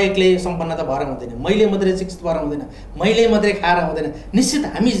म एक्लै सम्पन्नता भएर हुँदैन, मैले मात्रै शिक्षित भएर हुँदैन, मैले मात्रै खाएर हुँदैन, निश्चित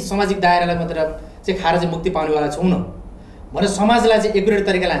हामी सामाजिक दायरालाई मात्र चाहिँ खाएर चाहिँ मुक्ति पाउनेवाला छौँ न भनेर समाजलाई चाहिँ एकुरेट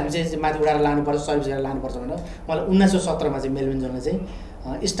तरिकाले हामी चाहिँ माथि उठाएर लानुपर्छ, सर्भिस गरेर लानुपर्छ भनेर उहाँले 1917 मा चाहिँ मेलविन जोनले चाहिँ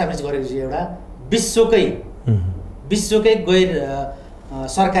इस्टाब्लिस गरेको चाहिँ एउटा विश्वकै गैर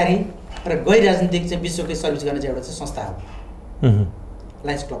सरकारी र गैर राजनीतिक चाहिँ विश्वकै सर्भिस गर्ने चाहिँ एउटा चाहिँ संस्था हो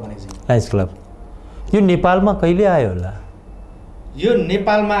लायन्स क्लब भनेको चाहिँ। लायन्स क्लब यो नेपालमा कहिले आयो होला? यो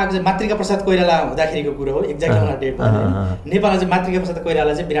नेपालमा आएको चाहिँ मातृका प्रसाद कोइराला हुँदाखेरिको कुरो हो, एक्ज्याक्टली मलाई डेट भएन। नेपालमा चाहिँ मातृका प्रसाद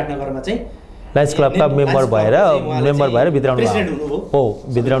कोइराला चाहिँ विराटनगरमा चाहिँ लायन्स क्लबका मेम्बर भएर भित्राउनु हो,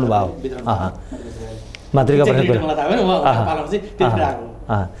 भित्राउनु भयो। मातृका प्रसाद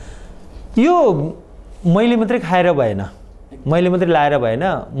यो मैले मात्रै खाएर भएन, मैले मात्रै लाएर भएन,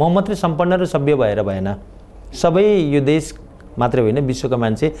 म मात्रै सम्पन्न र सभ्य भएर भएन। सबै यो देश मात्रै होइन, विश्वका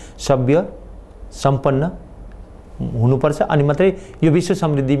मान्छे सभ्य सम्पन्न हुनुपर्छ अनि मात्रै यो विश्व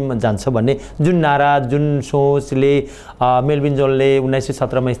समृद्धिमा जान्छ भन्ने जुन नारा, जुन सोचले मेलविन जोनले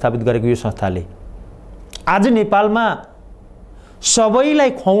 1917 मा स्थापित गरेको यो संस्थाले आज नेपालमा सबैलाई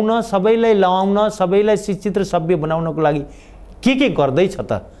खुवाउन, सबैलाई लगाउन, सबैलाई शिक्षित र सभ्य बनाउनको लागि के गर्दैछ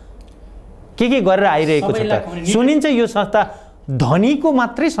त? के गरेर आइरहेको छ त? सुनिन्छ यो संस्था धनीको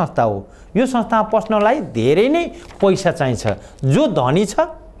मात्रै संस्था हो। यो संस्थामा पस्नलाई धेरै नै पैसा चाहिन्छ। जो धनी छ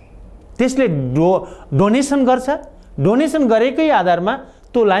त्यसले डोनेसन गर्छ, डोनेसन गरेकै आधारमा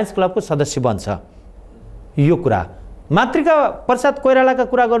त्यो लायन्स क्लबको सदस्य बन्छ। यो कुरा मातृका प्रसाद कोइरालाका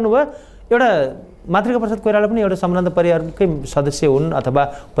कुरा गर्नुभयो। एउटा मातृका प्रसाद कोइराला पनि एउटा सम्बन्ध परिवारकै सदस्य हुन्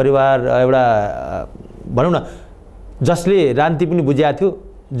अथवा परिवार एउटा भनौँ न जसले राजनीति पनि बुझेको थियो,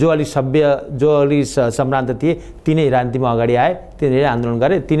 जो अलिक सभ्य, जो अलिक सम्भ्रान्त थिए तिनै राजनीतिमा अगाडि आए, तिनीहरूले आन्दोलन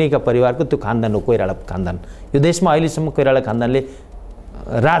गरे, तिनैका परिवारको त्यो खानदान हो कोइराला खानदान। यो देशमा अहिलेसम्म कोइराला खानदानले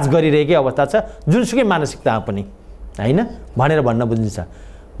राज गरिरहेकै अवस्था छ, जुनसुकै मानसिकता पनि होइन भनेर भन्न बुझिन्छ।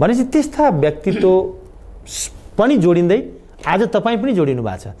 भनेपछि त्यस्ता व्यक्तित्व पनि जोडिँदै आज तपाईँ पनि जोडिनु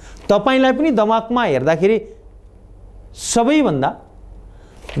भएको छ। तपाईँलाई पनि दमाकमा हेर्दाखेरि सबैभन्दा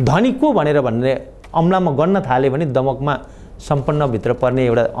धनी को भनेर भन्ने अमलामा गन्न थाले भने दमकमा सम्पन्नभित्र पर्ने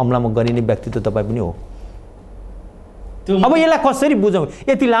एउटा अमलामा गरिने व्यक्तित्व तपाईँ पनि हो। अब यसलाई कसरी बुझौँ?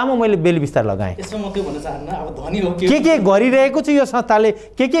 यति लामो मैले बेल विस्तार लगाएँ। यसमा म त्यो भन्न चाहन्न, अब धनी हो के गरिरहेको छ यो संस्थाले,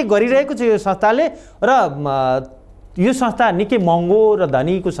 के गरिरहेको छ यो संस्थाले, र यो संस्था निकै महँगो र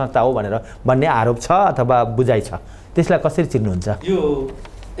धनीको संस्था हो भनेर भन्ने आरोप छ अथवा बुझाइ छ, त्यसलाई कसरी चिन्नुहुन्छ? यो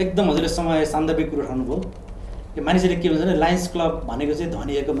एकदम हजुरले समय सान्दर्भिक कुरो उठाउनुभयो। यो मानिसहरूले के भन्छ भने लायन्स क्लब भनेको चाहिँ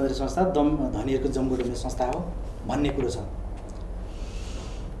धनीहरूको मात्रै संस्था, धनीहरूको जम्बो डुब्ने संस्था हो भन्ने कुरो छ।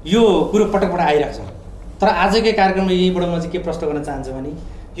 यो कुरो पटक आइरहेको छ। तर आजकै कार्यक्रममा यहीँबाट म चाहिँ के प्रश्न गर्न चाहन्छु भने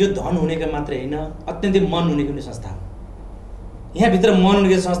यो धन हुनेको मात्रै होइन, अत्यन्तै मन हुनेको पनि संस्था हो। यहाँभित्र मन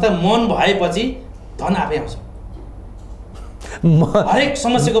हुनेको संस्था, मन भएपछि धन आफै आउँछ। हरेक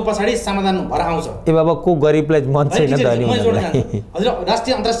समस्याको पछाडि समाधान भएर आउँछ। ए बाबा को गरिबलाई मन छैन धनी हुनलाई। हजुर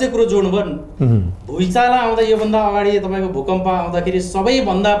राष्ट्रिय अन्तर्राष्ट्रिय कुरो जोड्नुभयो। भुइँचालो आउँदा योभन्दा अगाडि तपाईँको भूकम्प आउँदाखेरि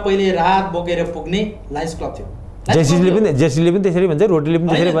सबैभन्दा पहिले राहत बोकेर पुग्ने लायन्स क्लब थियो। जेसीले पनि त्यसरी भन्छ, रोटीले पनि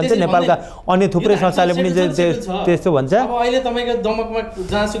त्यसरी भन्छ, नेपालका अन्य थुप्रै संस्थाले पनि त्यस्तो भन्छ। अब अहिले तपाईँको दमकमा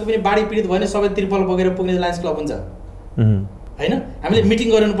जहाँसुकै पनि बाढी पीडित भयो भने सबै त्रिपल बोकेर पुग्ने लायन्स क्लब हुन्छ होइन। हामीले मिटिङ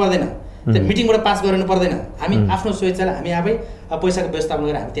गर्नु पर्दैन, त्यो मिटिङबाट पास गर्नु पर्दैन, हामी आफ्नो स्वेच्छाले हामी आफै पैसाको व्यवस्थापन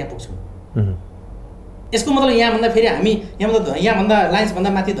गरेर हामी त्यहाँ पुग्छौँ। यसको मतलब यहाँभन्दा फेरि हामी यहाँभन्दा लायन्सभन्दा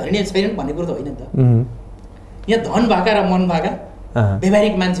माथि धनी नै छैनन् भन्ने कुरो त होइन नि त। यहाँ धन भएका र मन भएका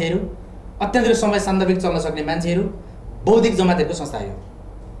व्यावहारिक मान्छेहरू, अत्यन्त समय सान्दर्भिक चल्न सक्ने मान्छेहरू, बौद्धिक जमातहरूको संस्था हो।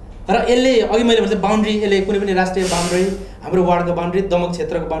 र यसले अघि मैले भने बाउन्ड्री, यसले कुनै पनि राष्ट्रिय बाउन्ड्री, हाम्रो वार्डको बाउन्ड्री, दमक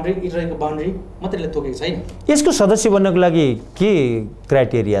क्षेत्रको बाउन्ड्री, इटरीको बाउन्ड्री मात्रै तोकेको छैन। यसको सदस्य बन्नको लागि के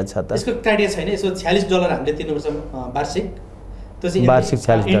क्राइटेरिया छ त? यसको क्राइटेरिया छैन। यसको $46 हामीले तिर्नुपर्छ वार्षिक। त्यो चाहिँ वार्षिक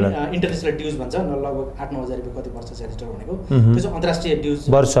 $46 इन्टरनेसनल ड्युज भन्छ। लगभग 8-9 हजार रुपियाँ कति पर्छ $46 भनेको। त्यो चाहिँ अन्तर्राष्ट्रिय ड्युज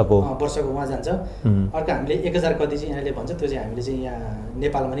वर्षको उहाँ जान्छ। अर्को हामीले 1000 कति चाहिँ यहाँले भन्छ, त्यो चाहिँ हामीले चाहिँ यहाँ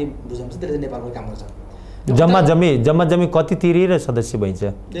नेपालमा नै बुझाउँछ, त्यसले चाहिँ नेपालमा काम गर्छ। जम्मा जम्मी कति तिरेर सदस्य भइन्छ?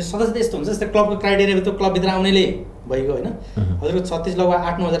 सदस्य यस्तो हुन्छ जस्तै क्लबको क्राइटेरिया त्यो क्लबभित्र आउनेले भइगयो होइन। हजुरको 36 लगभग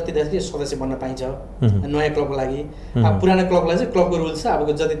 8-9 हजार तिर्दाखेरि सदस्य बन्न पाइन्छ नयाँ क्लबको लागि। अब पुरानो क्लबलाई चाहिँ क्लबको रुल्स छ, अब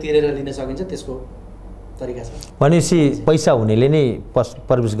जति तिरेर लिन सकिन्छ त्यसको तरिका छ। भनेपछि पैसा हुनेले नै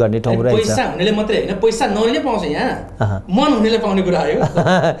प्रवेश गर्ने ठाउँ रहेछ। पैसा हुनेले मात्रै होइन, पैसा नहुनेले पाउँछ यहाँ, मन हुनेले पाउने कुरा हो।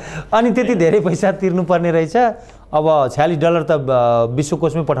 अनि त्यति धेरै पैसा तिर्नुपर्ने रहेछ। अब $46 त विश्व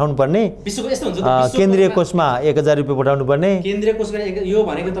कोषमै पठाउनु पर्ने। विश्वको यस्तो हुन्छ केन्द्रीय कोषमा 1000 रुपियाँ पठाउनु पर्ने। केन्द्रीय कोषमा यो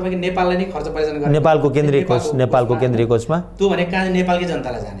भनेको तपाईँको नेपाललाई नै खर्च परिचालन गर्ने, नेपालको केन्द्रीय कोषमा त्यो भने कहाँ नेपालकै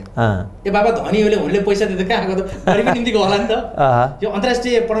जनतालाई जाने हो। ए बाबा धनीहरूले हुनेले पैसा दिँदा कहाँ गयो? गरिबको निम्तिको होला नि त। यो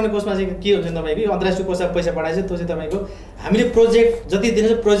अन्तर्राष्ट्रिय पठाउने कोषमा चाहिँ के हुन्छ तपाईँको, यो अन्तर्राष्ट्रिय कोषमा पैसा पठाएछ त्यो चाहिँ तपाईँको हामीले प्रोजेक्ट जति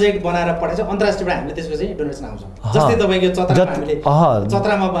दिन्छ प्रोजेक्ट बनाएर पठाएछ अन्तर्राष्ट्रियबाट हामीले त्यसको चाहिँ डोनेसन आउँछ। जस्तै तपाईँको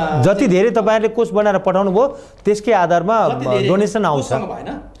चतरामा जति धेरै तपाईँहरूले कोष बनाएर पठाउनु भयो त्यसकै आधारमा डोनेसन आउँछ। भएन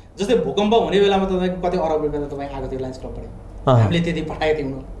जस्तै भूकम्प हुने बेलामा तपाईँको कति अरब रुपियाँ तपाईँ आएको थियो लायन्स क्लबबाट, हामीले त्यति पठाएको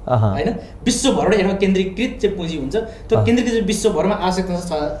थियौँ होइन। विश्वभरबाट यसमा केन्द्रीकृत चाहिँ पुँजी हुन्छ, त्यो केन्द्रीकृत विश्वभरमा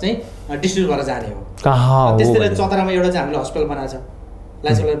आवश्यकता चाहिँ डिस्ट्रिब्युट भएर जाने हो। त्यस्तै चतरामा एउटा चाहिँ हामीले हस्पिटल बनाएको छ,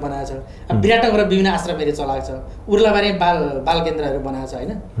 लायन्स क्लब बनाएको छ। विराटनगर विभिन्न आश्रमहरू चलाएको छ, उर्लाबारी बाल केन्द्रहरू बनाएको छ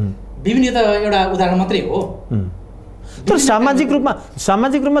होइन। विभिन्न त एउटा उदाहरण मात्रै हो। तर सामाजिक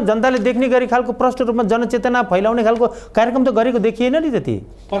रूपमा जनताले देख्ने गरी खालको प्रष्ट रूपमा जनचेतना फैलाउने खालको कार्यक्रम त गरेको देखिएन नि त्यति।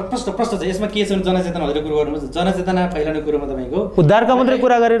 प्रष्ट छ यसमा के छ भने जनचेतना हजुरले कुरो गर्नु, जनचेतना फैलाउने कुरोमा तपाईँको उद्धारका मात्रै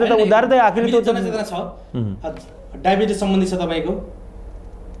कुरा गरेर त उद्धार त आखिर त्यो जनचेतना छ। डायबिटिज सम्बन्धी छ तपाईँको,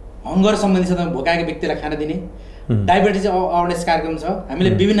 हङ्गर सम्बन्धी छ, तपाईँ भोकाएको व्यक्तिलाई खाना दिने, डायबिटिज अवेरनेस कार्यक्रम छ। हामीले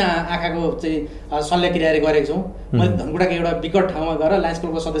विभिन्न आँखाको चाहिँ शल्यक्रियाहरू गरेको छौँ। मैले धनकुटाको एउटा विकट ठाउँमा गएर लायन्स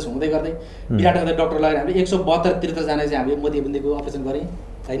क्लबको सदस्य हुँदै गर्दै विराटनगर डक्टर लगेर हामीले 172 तीर्थजना चाहिँ हामीले मोतीबन्दीको अपरेसन गरेँ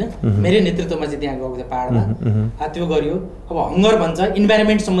होइन। मेरै नेतृत्वमा चाहिँ त्यहाँ गएको थियो पाहाडमा, त्यो गरियो। अब हङ्गर भन्छ,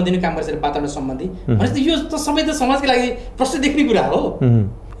 इन्भाइरोमेन्ट सम्बन्धी काम गर्छ, वातावरण सम्बन्धी भनेपछि यो त सबै त समाजको लागि प्रश्न देख्ने कुरा हो।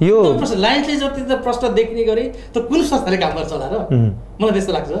 यो लायन्सले जति त प्रश्न देख्ने गरे त कुन संस्थाले काम गर्छ होला र, मलाई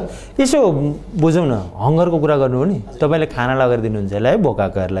त्यस्तो लाग्छ। यसो बुझौँ न, हङ्गरको कुरा गर्नु हो नि, तपाईँले खाना लगेर दिनुहुन्छ होला है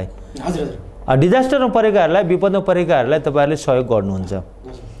भोकाकाहरूलाई। हजुर डिजास्टरमा परेकाहरूलाई, विपदमा परेकाहरूलाई तपाईँहरूले सहयोग गर्नुहुन्छ।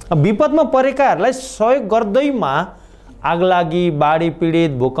 विपदमा परेकाहरूलाई सहयोग गर्दैमा आगलागी, बाढी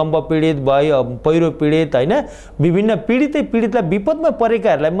पीडित, भूकम्प पीडित, पहिरो पीडित होइन, विभिन्न पीडितलाई विपदमा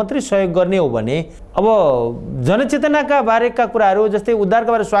परेकाहरूलाई मात्रै सहयोग गर्ने हो भने अब जनचेतनाका बारेका कुराहरू जस्तै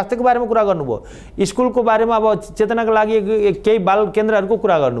उद्धारका बारे, स्वास्थ्यको बारेमा कुरा गर्नुभयो, स्कुलको बारेमा अब चेतनाको लागि केही बाल केन्द्रहरूको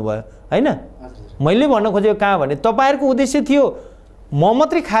कुरा गर्नुभयो होइन। मैले भन्न खोजेको कहाँ भने तपाईँहरूको उद्देश्य थियो म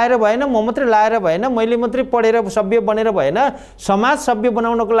मात्रै खाएर भएन, म मात्रै लाएर भएन, मैले मात्रै पढेर सभ्य बनेर भएन, समाज सभ्य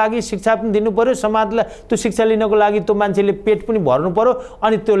बनाउनको लागि शिक्षा पनि दिनु पर्यो, समाजलाई त्यो शिक्षा लिनको लागि त्यो मान्छेले पेट पनि भर्नु पर्यो,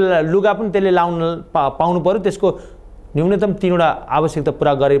 अनि त्यो लुगा पनि त्यसले लाउन पाउनु पर्यो। त्यसको न्यूनतम 3वटा आवश्यकता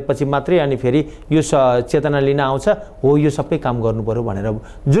पुरा गरेपछि मात्रै अनि फेरि यो चेतना लिन आउँछ हो, यो सबै काम गर्नु पर्यो भनेर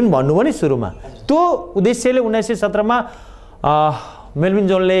जुन भन्नुभयो नि सुरुमा, त्यो उद्देश्यले 1917मा मेलविन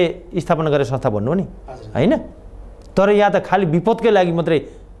जोन्सले स्थापना गरेर संस्था भन्नुभयो नि होइन। तर यहाँ त खालि विपदकै लागि मात्रै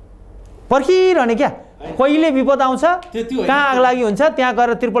पर्खिरहने क्या, कहिले विपद आउँछ, कहाँ आगलागी हुन्छ त्यहाँ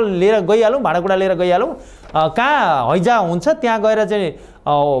गएर त्रिपल लिएर गइहालौँ, भाँडाकुँडा लिएर गइहालौँ, कहाँ हैजा हुन्छ त्यहाँ गएर चाहिँ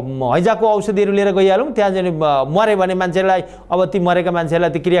हैजाको औषधिहरू लिएर गइहालौँ, त्यहाँ चाहिँ मऱ्यो भने मान्छेलाई अब ती मरेका मान्छेलाई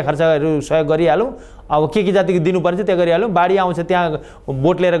त्यो क्रिया खर्चहरू सहयोग गरिहालौँ, अब के जातिको दिनुपर्छ त्यो गरिहालौँ, बाढी आउँछ त्यहाँ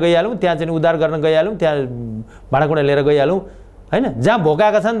बोट लिएर गइहालौँ, त्यहाँ चाहिँ उद्धार गर्न गइहालौँ, त्यहाँ भाँडाकुँडा लिएर गइहालौँ होइन। जहाँ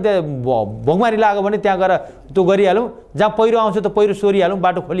भोकाएका छन् त्यो भोकमारी लाग्यो भने त्यहाँ गएर त्यो गरिहालौँ, जहाँ पहिरो आउँछ त पहिरो सोरिहालौँ,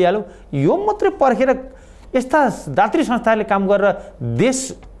 बाटो खोलिहालौँ। यो मात्रै पर्खेर यस्ता दात्री संस्थाहरूले काम गरेर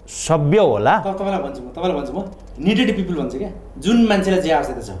देश सभ्य होला। तपाईँलाई भन्छु म निडेड पिपल भन्छ क्या, जुन मान्छेलाई जे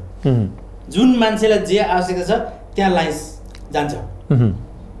आवश्यकता छ, जुन मान्छेलाई जे आवश्यकता छ त्यहाँ लाइन्स जान्छ।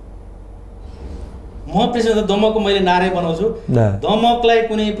 म प्रेसिडेन्ट दमकको मैले नारै बनाउँछु, दमकलाई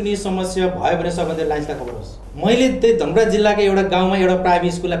कुनै पनि समस्या भयो भने सबैले लाइन्सलाई खबर होस्। मैले त्यही धनकुटा जिल्लाको एउटा गाउँमा एउटा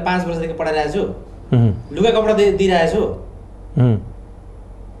प्राइभेट स्कुललाई 5 वर्षदेखि पढाइरहेको छु, लुगा कपडा दिइरहेको छु,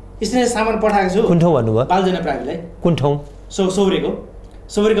 स्टेसनरी सामान पठाएको छु। कुन ठाउँ भन्नुभयो? बालजना प्राइभेटलाई। कुन ठाउँ?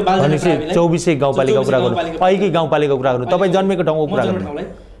 सौरीको बालजना प्राइभेटलाई। 24 गाउँपालिकाको कुरा गर्नु, पहिकै गाउँपालिकाको कुरा गर्नु, तपाईँ जन्मेको ठाउँको कुरा गर्नु।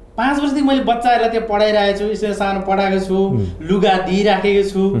 5 वर्षदेखि मैले बच्चाहरूलाई त्यहाँ पढाइरहेको छु, स्कुल सानो पढाएको छु, लुगा दिइराखेको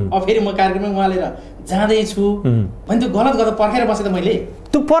छु, अब फेरि म कार्यक्रममा उहाँ लिएर जाँदैछु भने त्यो गलत गर्दा पर्खेर बसेँ त मैले।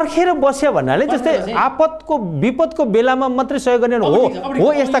 त्यो पर्खेर बस्यो भन्नाले जस्तै आपतको विपदको बेलामा मात्रै सहयोग गर्ने हो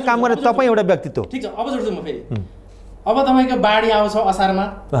यस्ता काम गर्ने तपाईँ एउटा व्यक्तित्व। ठिक छ, अब जोड्छु म फेरि। अब तपाईँको बाढी आउँछ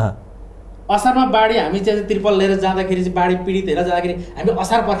असारमा बाढी, हामी चाहिँ त्रिपल लिएर जाँदाखेरि चाहिँ बाढी पीडित हेरेर जाँदाखेरि हामी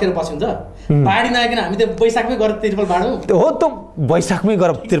असार पर्खेर बस्यौँ त। बाढी नआइकन हामी त वैशाखमै गएर त्रिपल बाढौँ। हो त वैशाखमै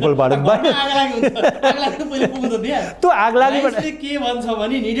गएर त्रिपल बाढौँ। त्यो आग लागेबाट के भन्छ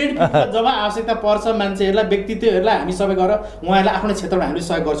भने निडेड जब आवश्यकता पर्छ मान्छेहरूलाई, व्यक्तित्वहरूलाई हामी सबै गरेर उहाँहरूलाई आफ्नो क्षेत्रमा हामीले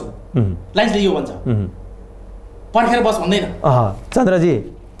सहयोग गर्छौँ। लाइन्सले यो भन्छ पर्खेर बस भन्दैन। चन्द्रजी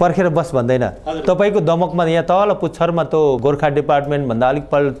पर्खेर बस भन्दैन। तपाईँको दमकमा यहाँ तल पुच्छरमा त्यो गोर्खा डिपार्टमेन्ट भन्दा अलिक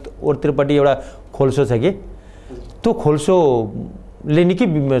ओर्तिरपट्टि एउटा खोल्सो छ कि, त्यो खोल्सोले निकै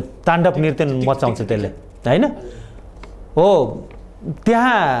ताण्डव नृत्य मचाउँछ त्यसले होइन हो।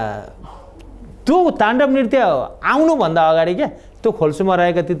 त्यहाँ त्यो ताण्डव नृत्य आउनुभन्दा अगाडि क्या त्यो खोल्सोमा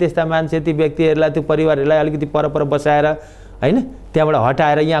रहेका त्यस्ता मान्छे, ती व्यक्तिहरूलाई, त्यो परिवारहरूलाई अलिकति परपर बसाएर होइन त्यहाँबाट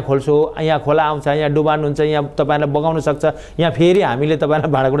हटाएर यहाँ खोल्सो, यहाँ खोला आउँछ, यहाँ डुबान हुन्छ, यहाँ तपाईँलाई बगाउन सक्छ, यहाँ फेरि हामीले तपाईँलाई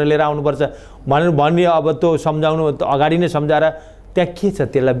भाँडाकुँडा लिएर आउनुपर्छ भनेर भन्ने अब त्यो सम्झाउनु अगाडि नै सम्झाएर त्यहाँ के छ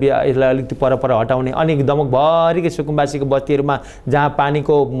त्यसलाई अलिकति परपर हटाउने। अनि दमकभरिकै सुकुम्बासीको बस्तीहरूमा जहाँ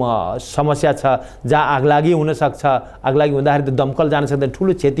पानीको समस्या छ, जहाँ आगलागी हुनसक्छ, आगलागी हुँदाखेरि त दमकल जान सक्दैन,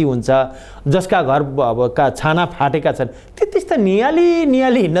 ठुलो क्षति हुन्छ, जसका घरका छाना फाटेका छन्, त्यस्ता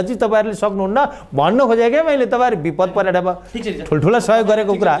नियाली हिँड्न चाहिँ तपाईँहरूले सक्नुहुन्न भन्न खोजेको क्या मैले। तपाईँहरू विपद परेर ठुल्ठुला सहयोग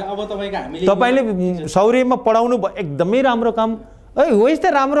गरेको कुरा। तपाईँले सौर्यमा पढाउनु एकदमै राम्रो काम हो।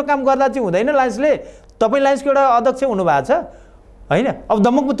 यस्तै राम्रो काम गर्दा चाहिँ हुँदैन। लाइन्सले तपाईँ लाइन्सको एउटा अध्यक्ष हुनुभएको छ होइन, अब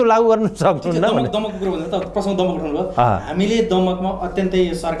दमकमा त्यो लागू गर्न सक्नुहुन्न। दमकको कुरो भन्दा त प्रश्न दमक उठाउनु भयो। हामीले दमकमा अत्यन्तै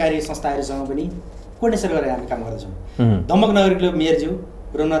सरकारी संस्थाहरूसँग पनि कोर्डिनेसन गरेर हामी काम गर्दैछौँ। दमक नगरको मेयरज्यू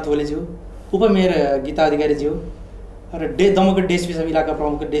रघुनाथ ओलेज्यू, उपमेयर गीता अधिकारीज्यू र दमकको डिएसपी इलाका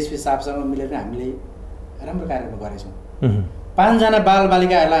प्रमुखको डिएसपी साहबसँग मिलेर हामीले राम्रो कार्यक्रम गरेछौँ। 5 जना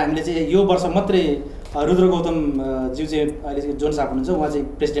बालबालिकाहरूलाई हामीले चाहिँ यो वर्ष मात्रै रुद्र गौतम ज्यू चाहिँ अहिले जोन साहब हुनुहुन्छ, उहाँ चाहिँ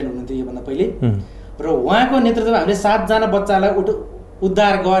प्रेसिडेन्ट हुनुहुन्थ्यो योभन्दा पहिले, र उहाँको नेतृत्वमा हामीले 7 जना बच्चालाई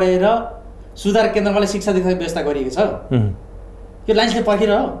उद्धार गरेर सुधार केन्द्रमा शिक्षा दीक्षा व्यवस्था गरिएको छ। यो लाइन्सले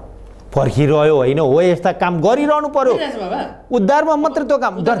पर्खिरह्यो होइन हो, यस्ता काम गरिरहनु पर्यो। उद्धारमा मात्र त्यो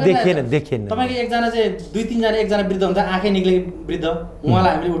काम देखिएन। तपाईँको एकजना चाहिँ 2-3 जना एकजना वृद्ध हुन्छ, आँखै निक्लेको वृद्ध,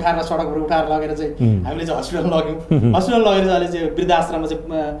 उहाँलाई हामीले उठाएर सडकबाट उठाएर लगेर चाहिँ हामीले चाहिँ हस्पिटल लग्यौँ। हस्पिटल लगेर चाहिँ अहिले चाहिँ वृद्धाश्रममा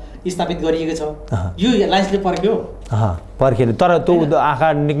चाहिँ स्थापित गरिएको छ। यो लाइन्सले पर्खेन, तर त्यो आँखा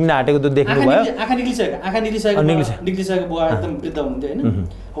निक्लिन आँटेको त्यो देख्नुभयो? आँखा निक्लिसकेको बुवा एकदम वृद्ध हुनुहुन्थ्यो होइन।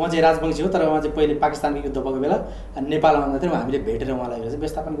 उहाँ चाहिँ राजवंशी हो, तर उहाँ चाहिँ पहिले पाकिस्तानको युद्ध भएको बेला नेपालमा आउँदाखेरि हामीले भेटेर उहाँलाई चाहिँ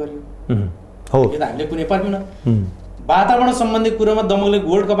व्यवस्थापन गरियो हो। यो त हामीले कुनै पर्खिन। वातावरण सम्बन्धी कुरोमा दमकले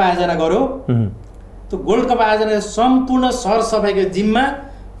गोल्ड कप आयोजना गर्यो। त्यो गोल्ड कप आयोजना सम्पूर्ण सरसफाइको जिम्मा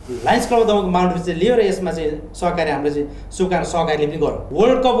लायन्स क्लब दमक माउन्ट चाहिँ लियो र यसमा चाहिँ सहकारी हाम्रो चाहिँ सहकारीले पनि गर्यो।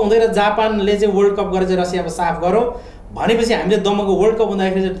 वर्ल्ड कप हुँदैन, जापानले चाहिँ वर्ल्ड कप गरेर चाहिँ रसियामा साफ गर्यो भनेपछि हामीले दमकको वर्ल्ड कप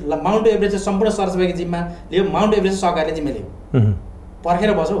हुँदाखेरि चाहिँ माउन्ट एभरेस्ट चाहिँ सम्पूर्ण सरसफाइको जिम्मा लियो, माउन्ट एभरेस्ट सहकारीले जिम्मा लियो।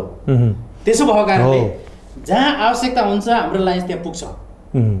 पर्खेर बसो। त्यसो भएको कारणले जहाँ आवश्यकता हुन्छ हाम्रो लायन्स त्यहाँ पुग्छ,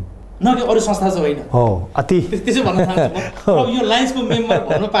 न कि अरू संस्था चाहिँ होइन। त्यसो भन्न चाहन्छु म। यो लायन्सको मेम्बर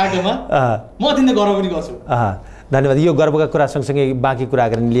भन्नु पाएकोमा म अत्यन्तै गर्व पनि गर्छु। धन्यवाद। यो गर्वका कुरा सँगसँगै बाँकी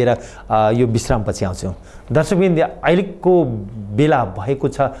कुराहरू लिएर यो विश्रामपछि आउँछौँ। दर्शकवृन्द, अहिलेको बेला भएको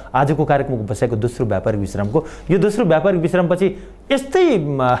छ आजको कार्यक्रमको बसेको दोस्रो व्यापारिक विश्रामको। यो दोस्रो व्यापारिक विश्रामपछि यस्तै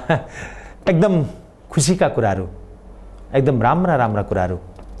एकदम खुसीका कुराहरू, एकदम राम्रा कुराहरू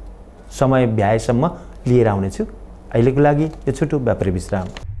समय भ्याएसम्म लिएर आउनेछु। अहिलेको लागि यो छोटो व्यापारिक विश्राम।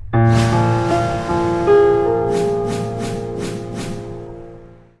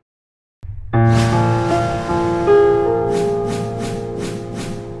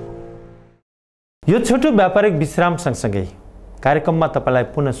 यो छोटो व्यापारिक विश्राम सँगसँगै कार्यक्रममा तपाईँलाई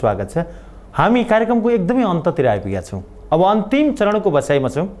पुनः स्वागत छ। हामी कार्यक्रमको एकदमै अन्ततिर आइपुगेका छौँ। अब अन्तिम चरणको बसाइमा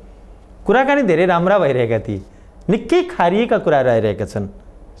छौँ। कुराकानी धेरै राम्रा भइरहेका थिए, निकै खारिएका कुरा रहिरहेका छन्।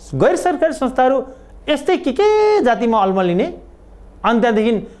 गैर सरकारी संस्थाहरू यस्तै के जातिमा अल्मलिने अनि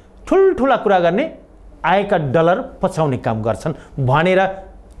त्यहाँदेखि ठुल्ठुला कुरा गर्ने, आएका डलर पचाउने काम गर्छन् भनेर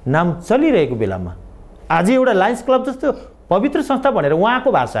नाम चलिरहेको बेलामा आज एउटा लायन्स क्लब जस्तो पवित्र संस्था भनेर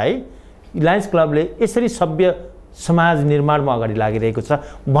उहाँको भाषा है, लायन्स क्लबले यसरी सभ्य समाज निर्माणमा अगाडि लागिरहेको छ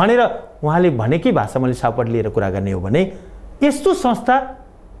भनेर उहाँले भनेकै भाषा मैले सापट लिएर कुरा गर्ने हो भने यस्तो संस्था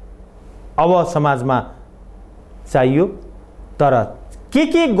अब समाजमा चाहियो। तर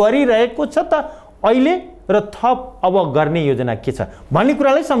के गरिरहेको छ त अहिले र थप अब गर्ने योजना के छ भन्ने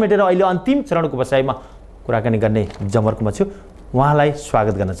कुरालाई समेटेर अहिले अन्तिम चरणको बसाइमा कुराकानी गर्ने जमर्कोमा छु। उहाँलाई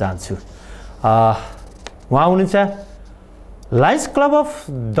स्वागत गर्न चाहन्छु। उहाँ हुनुहुन्छ Lions club of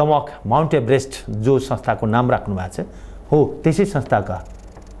Damak Mount Everest जो संस्थाको नाम राख्नु भएको छ हो त्यसै संस्थाका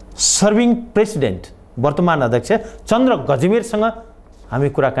सर्भिङ प्रेसिडेन्ट वर्तमान अध्यक्ष चन्द्र गजमेरसँग हामी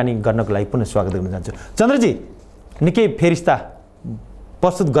कुराकानी गर्नको लागि पुनः स्वागत गर्न चाहन्छु। चन्द्रजी निकै फेरिस्ता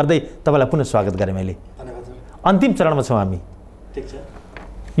प्रस्तुत गर्दै तपाईँलाई पुनः स्वागत गरेँ मैले। अन्तिम चरणमा छौँ हामी। ठिक छ।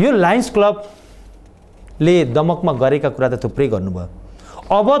 यो लायन्स क्लबले दमकमा गरेका कुरा त थुप्रै गर्नुभयो।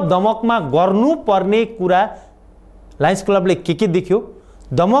 अब दमकमा गर्नुपर्ने कुरा लायन्स क्लबले के देख्यो,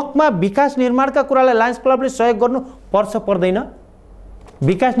 दमकमा विकास निर्माणका कुरालाई लायन्स क्लबले सहयोग गर्नु पर्छ पर्दैन,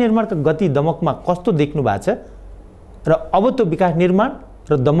 विकास निर्माणका गति दमकमा कस्तो देख्नु भएको छ र अब त्यो विकास निर्माण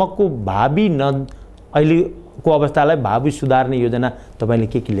र दमकको भावी अहिलेको अवस्थालाई भावी सुधार्ने योजना तपाईँले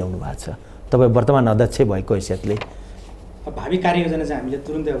के ल्याउनु भएको छ तपाईँ वर्तमान अध्यक्ष भएको हैसियतले? भावी कार्ययोजना चाहिँ हामीले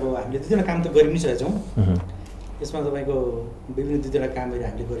तुरुन्तै अब हामीले दुईवटा काम त गरि पनि सकेका छौँ। यसमा तपाईँको विभिन्न दुईवटा कामहरू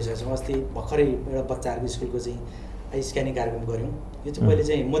हामीले गरिसकेका छौँ। अस्ति भर्खरै एउटा बच्चाहरूको स्कुलको चाहिँ स्क्यानिङ कार्यक्रम गऱ्यौँ। यो चाहिँ पहिले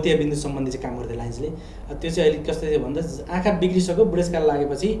चाहिँ मोतियाबिन्दु सम्बन्धी चाहिँ काम गर्थ्यो लायन्सले। त्यो चाहिँ अहिले कस्तो थियो भन्दा आँखा बिग्रिसक्यो बुढेसकाल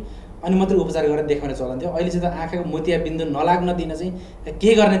लागेपछि अनि मात्रै उपचार गरेर देखाउने चलन थियो। अहिले चाहिँ त आँखाको मोतियाबिन्दु नलाग्न दिन चाहिँ के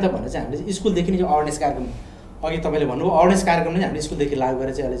गर्ने त भनेर चाहिँ हामीले स्कुलदेखि नै चाहिँ अवेरनेस कार्यक्रम, अघि तपाईँले भन्नुभयो अवेरनेस कार्यक्रम नै हामीले स्कुलदेखि लागू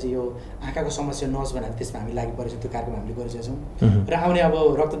गरेर चाहिँ अहिले चाहिँ यो आँखाको समस्या नहोस् भनेर त्यसमा हामी लागि परेको छौँ। त्यो कार्यक्रम हामीले गरिसकेका छौँ र आउने अब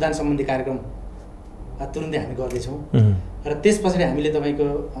रक्तदान सम्बन्धी कार्यक्रम तुरुन्तै हामी गर्दैछौँ। र त्यस पछाडि हामीले तपाईँको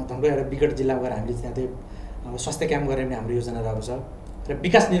धनकुटा एउटा विकट जिल्लामा गएर हामीले त्यहाँ चाहिँ स्वास्थ्य क्याम्प गरेर पनि हाम्रो योजना रहेको छ। र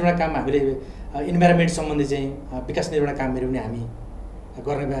विकास निर्माण काम हामीले इन्भाइरोमेन्ट सम्बन्धी चाहिँ विकास निर्माण कामहरू पनि हामी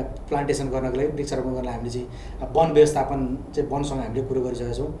गर्ने, प्लान्टेसन गर्नको लागि वृक्षारोपण गर्नलाई हामीले चाहिँ वन व्यवस्थापन चाहिँ वनसँग हामीले कुरो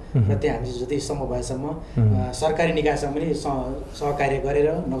गरिसकेका छौँ। र त्यहाँ हामीले जति सम्भव भएसम्म सरकारी निकायसँग पनि सहकार्य गरेर,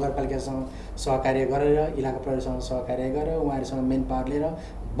 नगरपालिकासँग सहकार्य गरेर, इलाका प्रहरीसँग सहकार्य गरेर, उहाँहरूसँग मेन पावर लिएर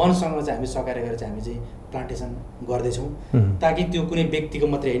वनसँग चाहिँ हामी सहकार्य गरेर चाहिँ हामी चाहिँ प्लान्टेसन गर्दैछौँ ताकि त्यो कुनै व्यक्तिको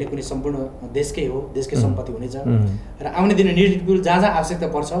मात्रै होइन, कुनै सम्पूर्ण देशकै हो, देशकै सम्पत्ति हुनेछ। र आउने दिन निर्दिष्ट जहाँ जहाँ आवश्यकता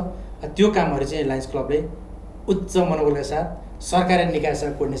पर्छ त्यो कामहरू चाहिँ लायन्स क्लबले उच्च मनोबलका साथ सरकारी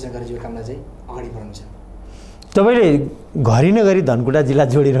निकायसँग कोर्डिनेसन गरेर यो कामलाई चाहिँ अगाडि बढाउनु छ। तपाईँले घरि नगरी धनकुटा जिल्ला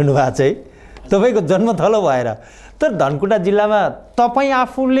जोडिरहनु भएको छ है, तपाईँको जन्मथलो भएर। तर धनकुटा जिल्लामा तपाईँ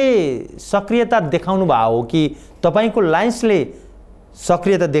आफूले सक्रियता देखाउनु भएको हो कि तपाईँको लायन्सले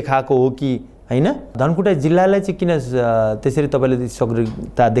सक्रियता देखाएको हो कि हैन? धनकुटा जिल्लालाई चाहिँ किन त्यसरी तपाईँले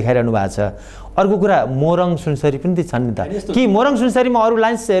सक्रियता देखाइरहनु भएको छ? अर्को कुरा मोरङ सुनसरी पनि त छन् नि त, कि मोरङ सुनसरीमा अरू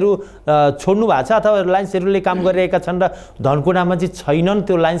लायन्सहरू छोड्नु भएको छ अथवा लायन्सहरूले काम गरिरहेका छन् र धनकुटामा चाहिँ छैनन्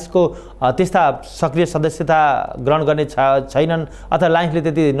त्यो लायन्सको त्यस्ता सक्रिय सदस्यता ग्रहण गर्ने छैनन् अथवा लायन्सले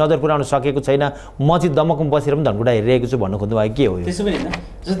त्यति नजर पुर्याउन सकेको छैन, म चाहिँ दमकमा बसेर पनि धनकुटा हेरिरहेको छु भन्नु खोज्नु भएको के हो? त्यसो पनि होइन,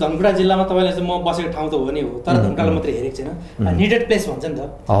 जस्तो धनकुटा जिल्लामा तपाईँले चाहिँ म बसेको ठाउँ त हो नि हो, तर धनकुटालाई मात्रै हेरेको छैन, निडेड प्लेस भन्छ नि त।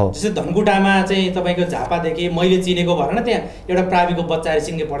 जस्तै धनकुटामा चाहिँ तपाईँको झापादेखि मैले चिनेको भएर न त्यहाँ एउटा प्राविको बच्चाहरू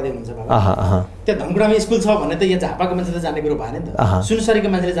सिङ्गे पढ्दै हुनुहुन्छ बाबा, त्यहाँ धनकुटामा स्कुल छ भने त यहाँ झापाको मान्छेले जाने कुरो भएन नि त, सुनसरीको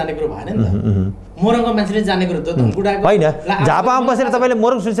मान्छेले जाने कुरो भएन नि त, मोरङको मान्छेले जाने कुरो त धनकुटाको होइन। झापामा बसेर तपाईँले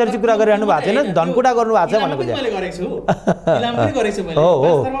मोरङ सुनसरी कुरा गरिरहनु भएको छैन, धनकुटा गर्नु भएको छ भन्नु खोजेँ। मैले गरेको छु, इलाम पनि गरेको छु, मैले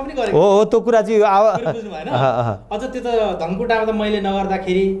वास्तवमा पनि गरेको हो त्यो कुरा चाहिँ बुझ्नु भएन। अझ त्यो त धनकुटामा त मैले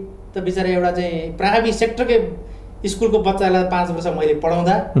नगर्दाखेरि त बिचरा एउटा चाहिँ प्राइभेट सेक्टरकै स्कुलको बच्चालाई 5 वर्ष मैले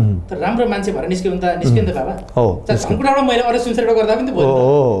पढाउँदा त राम्रो मान्छे भएर निस्क्यो नि त बाबा। धनकुटाबाट मैले अरू सुनसरीबाट गर्दा पनि त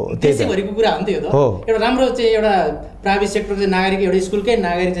भयो, देशैभरिको कुरा हो नि त। एउटा राम्रो चाहिँ एउटा प्राइभेट सेक्टरको चाहिँ नागरिक, एउटा स्कुलकै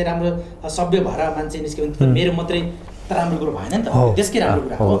नागरिक चाहिँ राम्रो सभ्य भएर मान्छे निस्क्यो भने त मेरो मात्रै त राम्रो कुरो भएन नि त, देशकै राम्रो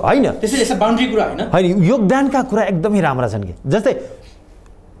कुरा हो होइन। त्यसैले यस्तो बााउन्ड्री कुरा होइन, योगदानका कुरा एकदमै राम्रा छन् कि जस्तै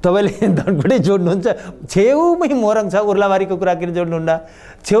तपाईँले धनकुटै जोड्नुहुन्छ, छेउमै मोरङ छ, उर्लाबारीको कुरा किन जोड्नुहुन्न,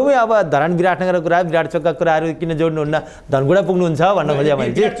 छेउमै अब धरान विराटनगरको कुरा, विराट चोकका कुराहरू किन जोड्नुहुन्न, धनकुटा पुग्नुहुन्छ भन्न खोजेँ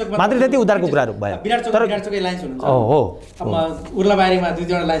मैले चाहिँ। मात्रै त्यति उधारको कुराहरू भयो, तर हो उर्लाबारीमा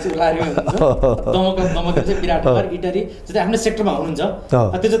 2-3 लाइन्स उर्लाबारीमा हुनुहुन्छ, दमक चाहिँ विराटनगर इटरी जस्तै आफ्नो सेक्टरमा हुनुहुन्छ।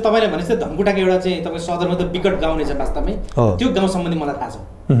 त्यो चाहिँ तपाईँले भनेपछि धनकुटाको एउटा चाहिँ तपाईँको सदरमा त विकट गाउँ नै छ वास्तवमै, त्यो गाउँ सम्बन्धी मलाई थाहा छ,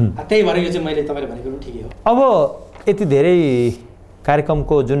 त्यही भएर यो चाहिँ मैले तपाईँले भनेको ठिकै हो। अब यति धेरै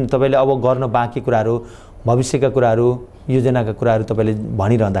कार्यक्रमको जुन तपाईँले अब गर्न बाँकी कुराहरू, भविष्यका कुराहरू, योजनाका कुराहरू तपाईँले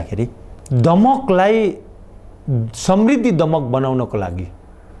भनिरहँदाखेरि दमकलाई समृद्धि दमक बनाउनको लागि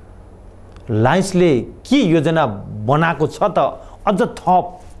लायन्सले के योजना बनाएको छ त अझ थप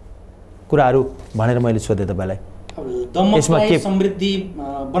कुराहरू भनेर मैले सोधेँ तपाईँलाई। दमकलाई समृद्धि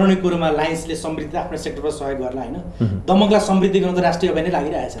बनाउने कुरोमा लायन्सले समृद्धि आफ्नो सेक्टरमा सहयोग गर्ला होइन, दमकलाई समृद्धि गर्न त राष्ट्रिय अभियान नै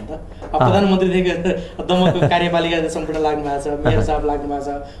लागिरहेको छ नि त। प्रधानमन्त्रीदेखि दमकको कार्यपालिका सम्पूर्ण लाग्नु भएको छ, मेयर साहब लाग्नु भएको छ,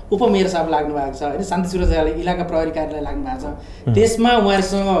 उपमेयर साहब लाग्नु भएको छ होइन, शान्ति सुरक्षा इलाका प्रहरी कार्यालय लाग्नु भएको छ। त्यसमा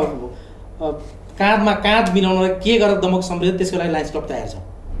उहाँहरूसँग काँधमा काँध मिलाउनलाई के गरेर दमक समृद्धि त्यसको लागि लायन्स क्लब तयार छ।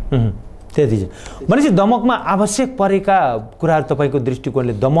 त्यति छ भनेपछि दमकमा आवश्यक परेका कुराहरू तपाईँको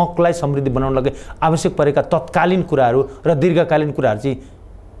दृष्टिकोणले दमकलाई समृद्धि बनाउनलाई आवश्यक परेका तत्कालीन कुराहरू र दीर्घकालीन कुराहरू चाहिँ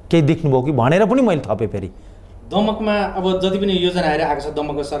केही देख्नुभयो कि भनेर पनि मैले थपेँ फेरि दमकमा अब जति पनि योजनाहरू आएको छ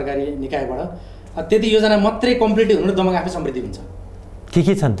दमकको सरकारी निकायबाट त्यति योजना मात्रै कम्प्लिट हुनु दमक आफै समृद्धि हुन्छ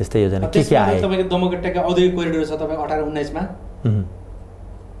के छन् त्यस्तै योजना के आए तपाईँको दमकको ट्याक्कै औद्योगिक कोरिडोर छ तपाईँको 18-19 मा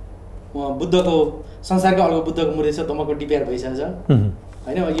बुद्धको संसारको अर्को बुद्धको मूर्ति छ दमकको डिपिआर भइसकेको छ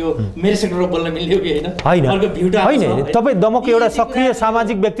हैन यो मेरो सेक्टरमा बोल्न मिल्यो कि हैन अर्को भ्यूटा हैन तपाई दमकको एउटा सक्रिय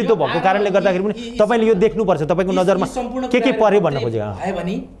सामाजिक व्यक्तित्व भएको कारणले गर्दाखेरि पनि तपाईले यो देख्नुपर्छ तपाईको नजरमा के परे भन्न खोजेको भयो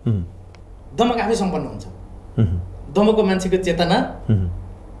भने दमक आफै सम्पन्न हुन्छ दमकको मान्छेको चेतना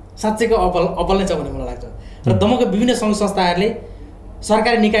साच्चैको अबल नै छ भन्ने मलाई लाग्छ र दमकको विभिन्न सङ्घ संस्थाहरूले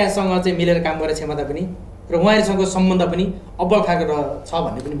सरकारी निकायसँग चाहिँ मिलेर काम गर्ने क्षमता पनि र उहाँहरूसँगको सम्बन्ध पनि अब्बल खालको छ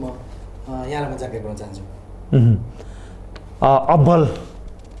भन्ने पनि म यहाँलाई म जानकारी गराउन चाहन्छु अब्बल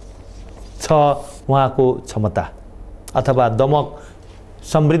छ उहाँको क्षमता अथवा दमक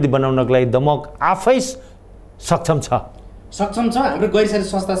समृद्धि बनाउनको लागि दमक आफै सक्षम छ हाम्रो गैर सरकारी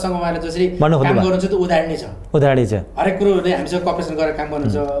संस्थासँग उहाँले जसरी काम गर्नुहुन्छ त्यो उदाहरणै छ हरेक कुरोले हामीसँग कपरेसन गरेर काम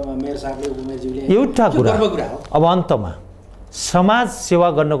गर्नुहुन्छ मेयर साहबले उमेरज्यूले एउटा कुरा हो अब अन्तमा समाज सेवा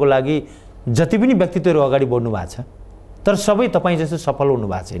गर्नको लागि जति पनि व्यक्तित्वहरू अगाडि बढ्नु भएको छ तर सबै तपाईँ जस्तो सफल हुनु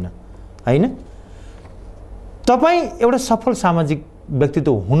भएको छैन हैन तपाईँ एउटा सफल सामाजिक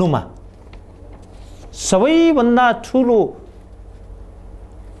व्यक्तित्व हुनुमा सबैभन्दा ठुलो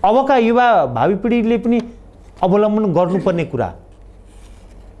अबका युवा भावी पिँढीले पनि अवलम्बन गर्नुपर्ने कुरा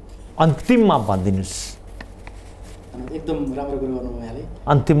अन्तिममा भनिदिनुस् एकदम राम्रो कुरा गर्नु यहाँले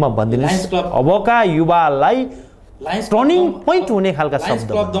अन्तिममा भनिदिनुस् अबका युवालाई टर्निङ पोइन्ट हुने खालका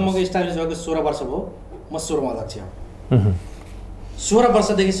शब्द क्लब दमकको इस्टाब्लिस भएको 16 वर्ष भयो म 16 मा अध्यक्ष हो 16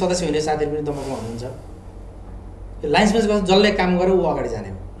 वर्षदेखि सदस्य हुने साथीहरु पनि दमकमा हुनुहुन्छ लाइन्समा जसले काम गर्यो ऊ अगाडि जाने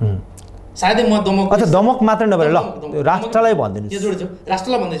हो सायदै म दमक अच्छा दमक मात्र नभएर ल राष्ट्रलाई भनिदिनुस् यो जोड्छु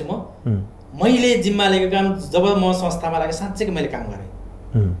राष्ट्रलाई भन्दैछु म मैले जिम्मा लिएको काम जब म संस्थामा लागे साच्चै मैले काम गरेँ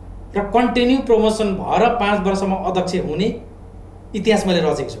र कन्टिन्यू प्रमोसन भएर 5 वर्षमा अध्यक्ष हुने इतिहास मैले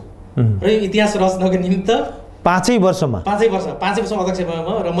रचेको छु र यो इतिहास रच्नको निमित्त 5 वर्षमा 5 वर्ष अध्यक्ष भएँ म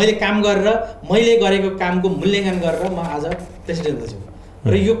र मैले काम गरेर मैले गरेको कामको मूल्याङ्कन गरेर म आज प्रेसिडेन्ट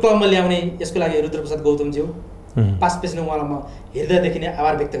हुन्छु र यो क्लबमा ल्याउने यसको लागि रुद्रप्रसाद गौतमज्यू पास पेसिने उहाँलाई म हृदयदेखि नै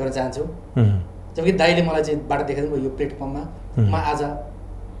आभार व्यक्त गर्न चाहन्छु जबकि दाइले मलाई चाहिँ बाटो देखाइदिनु यो प्लेटफर्ममा म आज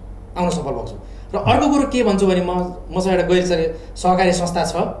आउन सफल भएको छु र अर्को कुरो के भन्छु भने मसँग एउटा गैर सहकारी संस्था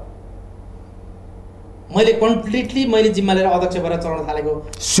छ मैले कम्प्लिटली मैले जिम्मा लिएर अध्यक्ष भएर चलाउन थालेको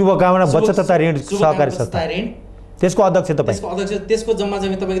शुभकामना बचत तथा ऋण सहकारी संस्था त्यसको अध्यक्ष तपाईँ त्यसको जम्मा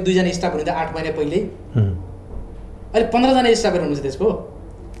जम्मी तपाईँको 2 जना स्टाफ हुनुहुन्थ्यो 8 महिना पहिले अहिले 15 जना स्टाफहरू हुनुहुन्छ त्यसको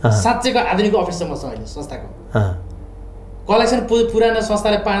साच्चैको आधुनिक अफिस छ मसँग अहिले संस्थाको कलेक्सन पुरानो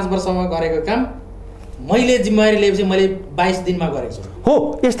संस्थाले 5 वर्षमा गरेको काम मैले जिम्मेवारी लिएपछि मैले 22 दिनमा गरेको छु हो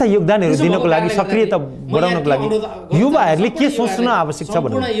यस्ता योगदानहरू दिनको लागि सक्रियता बढाउनको लागि युवाहरूले के सोच्न आवश्यक छ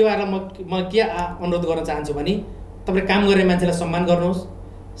भन्ने सम्पूर्ण युवाहरूलाई म के अनुरोध गर्न चाहन्छु भने तपाईले काम गर्ने मान्छेलाई सम्मान गर्नुहोस्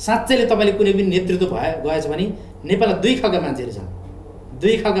साच्चैले तपाईले कुनै पनि नेतृत्व गएछ भने नेपालमा 2 खालका मान्छेहरू छन्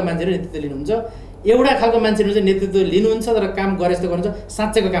 2 खालका मान्छेहरू नेतृत्व लिनुहुन्छ एउटा खालको मान्छेहरू चाहिँ नेतृत्व लिनुहुन्छ तर काम गरे जस्तो गर्नुहुन्छ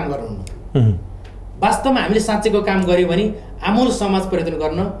साच्चैको काम गर्नुहुन्न वास्तवमा हामीले साच्चैको काम गर्यो भने आमूल समाज परिवर्तन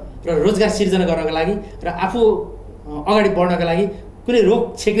गर्न र रोजगार सिर्जना गर्नको लागि र आफू अगाडि बढ्नको लागि कुनै रोक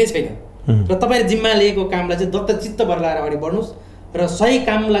छेक्नै छैन र तपाईले जिम्मा लिएको कामलाई चाहिँ दत्तचित्त भएर लगाएर अगाडि बढ्नुस् र सही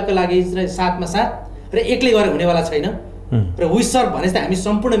कामको लागि साथमा साथ र एक्लै गरेर हुनेवाला छैन र विसर भनेपछि हामी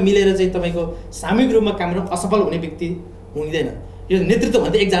सम्पूर्ण मिलेर चाहिँ तपाईको सामूहिक रूपमा काम गर्न असफल हुने व्यक्ति हुँदैन यो नेतृत्व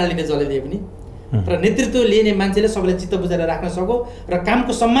भन्दा एकजना लिने जसले लिए पनि र नेतृत्व लिने मान्छेले सबैलाई चित्त बुझाएर राख्न सक्यो र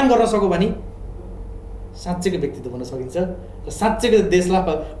कामको सम्मान गर्न सक्यो भने साच्चैको व्यक्तित्व बन्न सकिन्छ र साच्चैको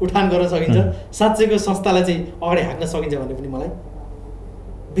देशलाई उठान गर्न सकिन्छ साच्चैको संस्थालाई चाहिँ अगाडि हाँक्न सकिन्छ भन्ने पनि मलाई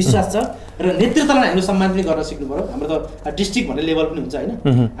विश्वास छ र नेतृत्वलाई हामीले सम्मान पनि गर्न सिक्नु पर्यो हाम्रो त डिस्ट्रिक्ट भन्ने लेभल पनि हुन्छ हैन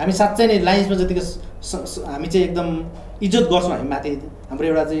हामी साच्चै नै लाइन्समा जतिको हामी चाहिँ एकदम इज्जत गर्छौँ हामी माथि हाम्रो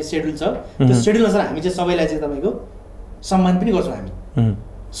एउटा चाहिँ सेड्युल छ त्यो सेड्युल अनुसार हामी चाहिँ सबैलाई चाहिँ तपाईको सम्मान पनि गर्छौँ हामी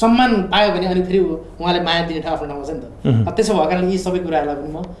सम्मान पायो भने अनि फेरि उहाँले माया दिने ठाउँ आफ्नो ठाउँमा छ नि त त्यसो भएको कारणले यी सबै कुराहरूलाई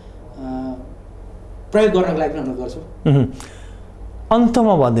पनि म प्रयोग गर्नको लागि पनि अनुरोध गर्छु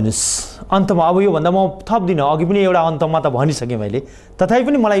अन्तमा भनिदिनुहोस् अन्तमा अब योभन्दा म थप्दिनँ अघि पनि एउटा अन्तमा त भनिसकेँ मैले तथापि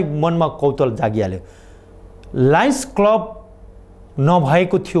पनि मलाई मनमा कौतूहल जागिहाल्यो लायन्स क्लब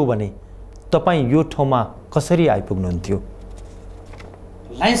नभएको थियो भने तपाईँ यो ठाउँमा कसरी आइपुग्नुहुन्थ्यो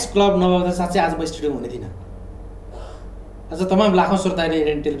लायन्स क्लब नभएको साँच्चै आज म स्टुडियोमा हुने थिइनँ आज तमाम लाखौँ श्रोताले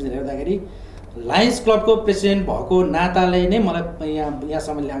हेरेर टेलिभिजन हेर्दाखेरि लायन्स क्लबको प्रेसिडेन्ट भएको नाताले नै मलाई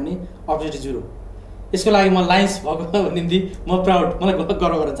यहाँसम्म ल्याउने अपर्च्युनिटी जुरो यसको लागि म लायन्स भएको निम्ति म प्राउड, मलाई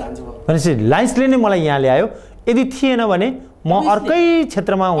गर्व गर्न चाहन्छु। म भनेपछि लायन्सले नै मलाई यहाँ ल्यायो, यदि थिएन भने म अर्कै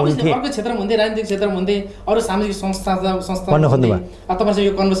क्षेत्रमा हुन्थेँ, अर्कै क्षेत्रमा हुन्थेँ, राजनीतिक क्षेत्रमा हुन्थेँ, अरू सामाजिक संस्था भन्नु खोज्नुभयो। तपाईँसँग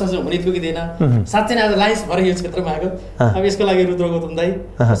यो कन्भर्सेसन हुने थियो कि थिएन, साँच्चै नै आज लायन्स भएर यो क्षेत्रमा आएको। अब यसको लागि रुद्र गौतम दाई,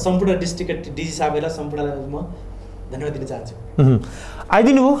 सम्पूर्ण डिस्ट्रिक्ट डिजी साहबलाई सम्पूर्णलाई म धन्यवाद दिन चाहन्छु।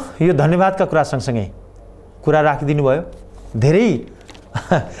 आइदिनु भयो, यो धन्यवादका कुरा सँगसँगै कुरा राखिदिनु भयो, धेरै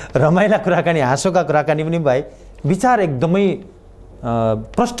रमाइला कुराकानी, हाँसोका कुराकानी पनि भए, विचार एकदमै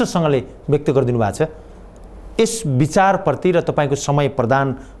प्रष्टसँगले व्यक्त गरिदिनु भएको छ। यस विचारप्रति र तपाईँको समय प्रदान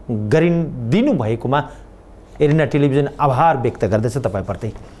गरिदिनु भएकोमा एरिना टेलिभिजन आभार व्यक्त गर्दछ तपाईँप्रति।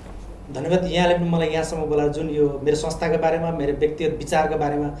 धन्यवाद। यहाँले पनि मलाई यहाँसम्म बोलाएर जुन यो मेरो संस्थाको बारेमा, मेरो व्यक्तिगत विचारको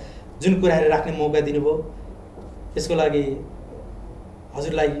बारेमा जुन कुराहरू राख्ने मौका दिनुभयो, यसको लागि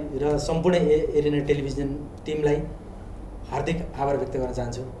हजुरलाई र सम्पूर्ण एरिना टेलिभिजन टिमलाई हार्दिक आभार व्यक्त गर्न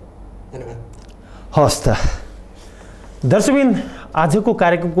चाहन्छु। धन्यवाद। हवस् त दर्शकबिन, आजको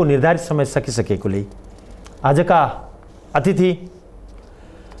कार्यक्रमको निर्धारित समय सकिसकेकोले आजका अतिथि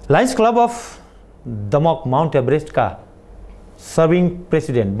Lions club of Damak Mount एभरेस्टका serving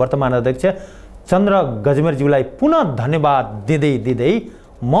president वर्तमान अध्यक्ष चन्द्र गजमेरज्यूलाई पुनः धन्यवाद दिँदै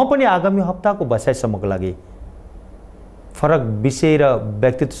म पनि आगामी हप्ताको बसाइसम्मको लागि फरक विषय र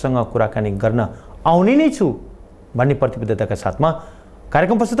व्यक्तित्वसँग कुराकानी गर्न आउने नै छु भन्ने प्रतिबद्धताका साथमा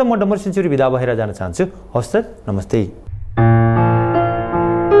कार्यक्रम प्रस्तुत म डम्बर सेन्चुरी विदा भएर जान चाहन्छु। हवस् त, नमस्ते।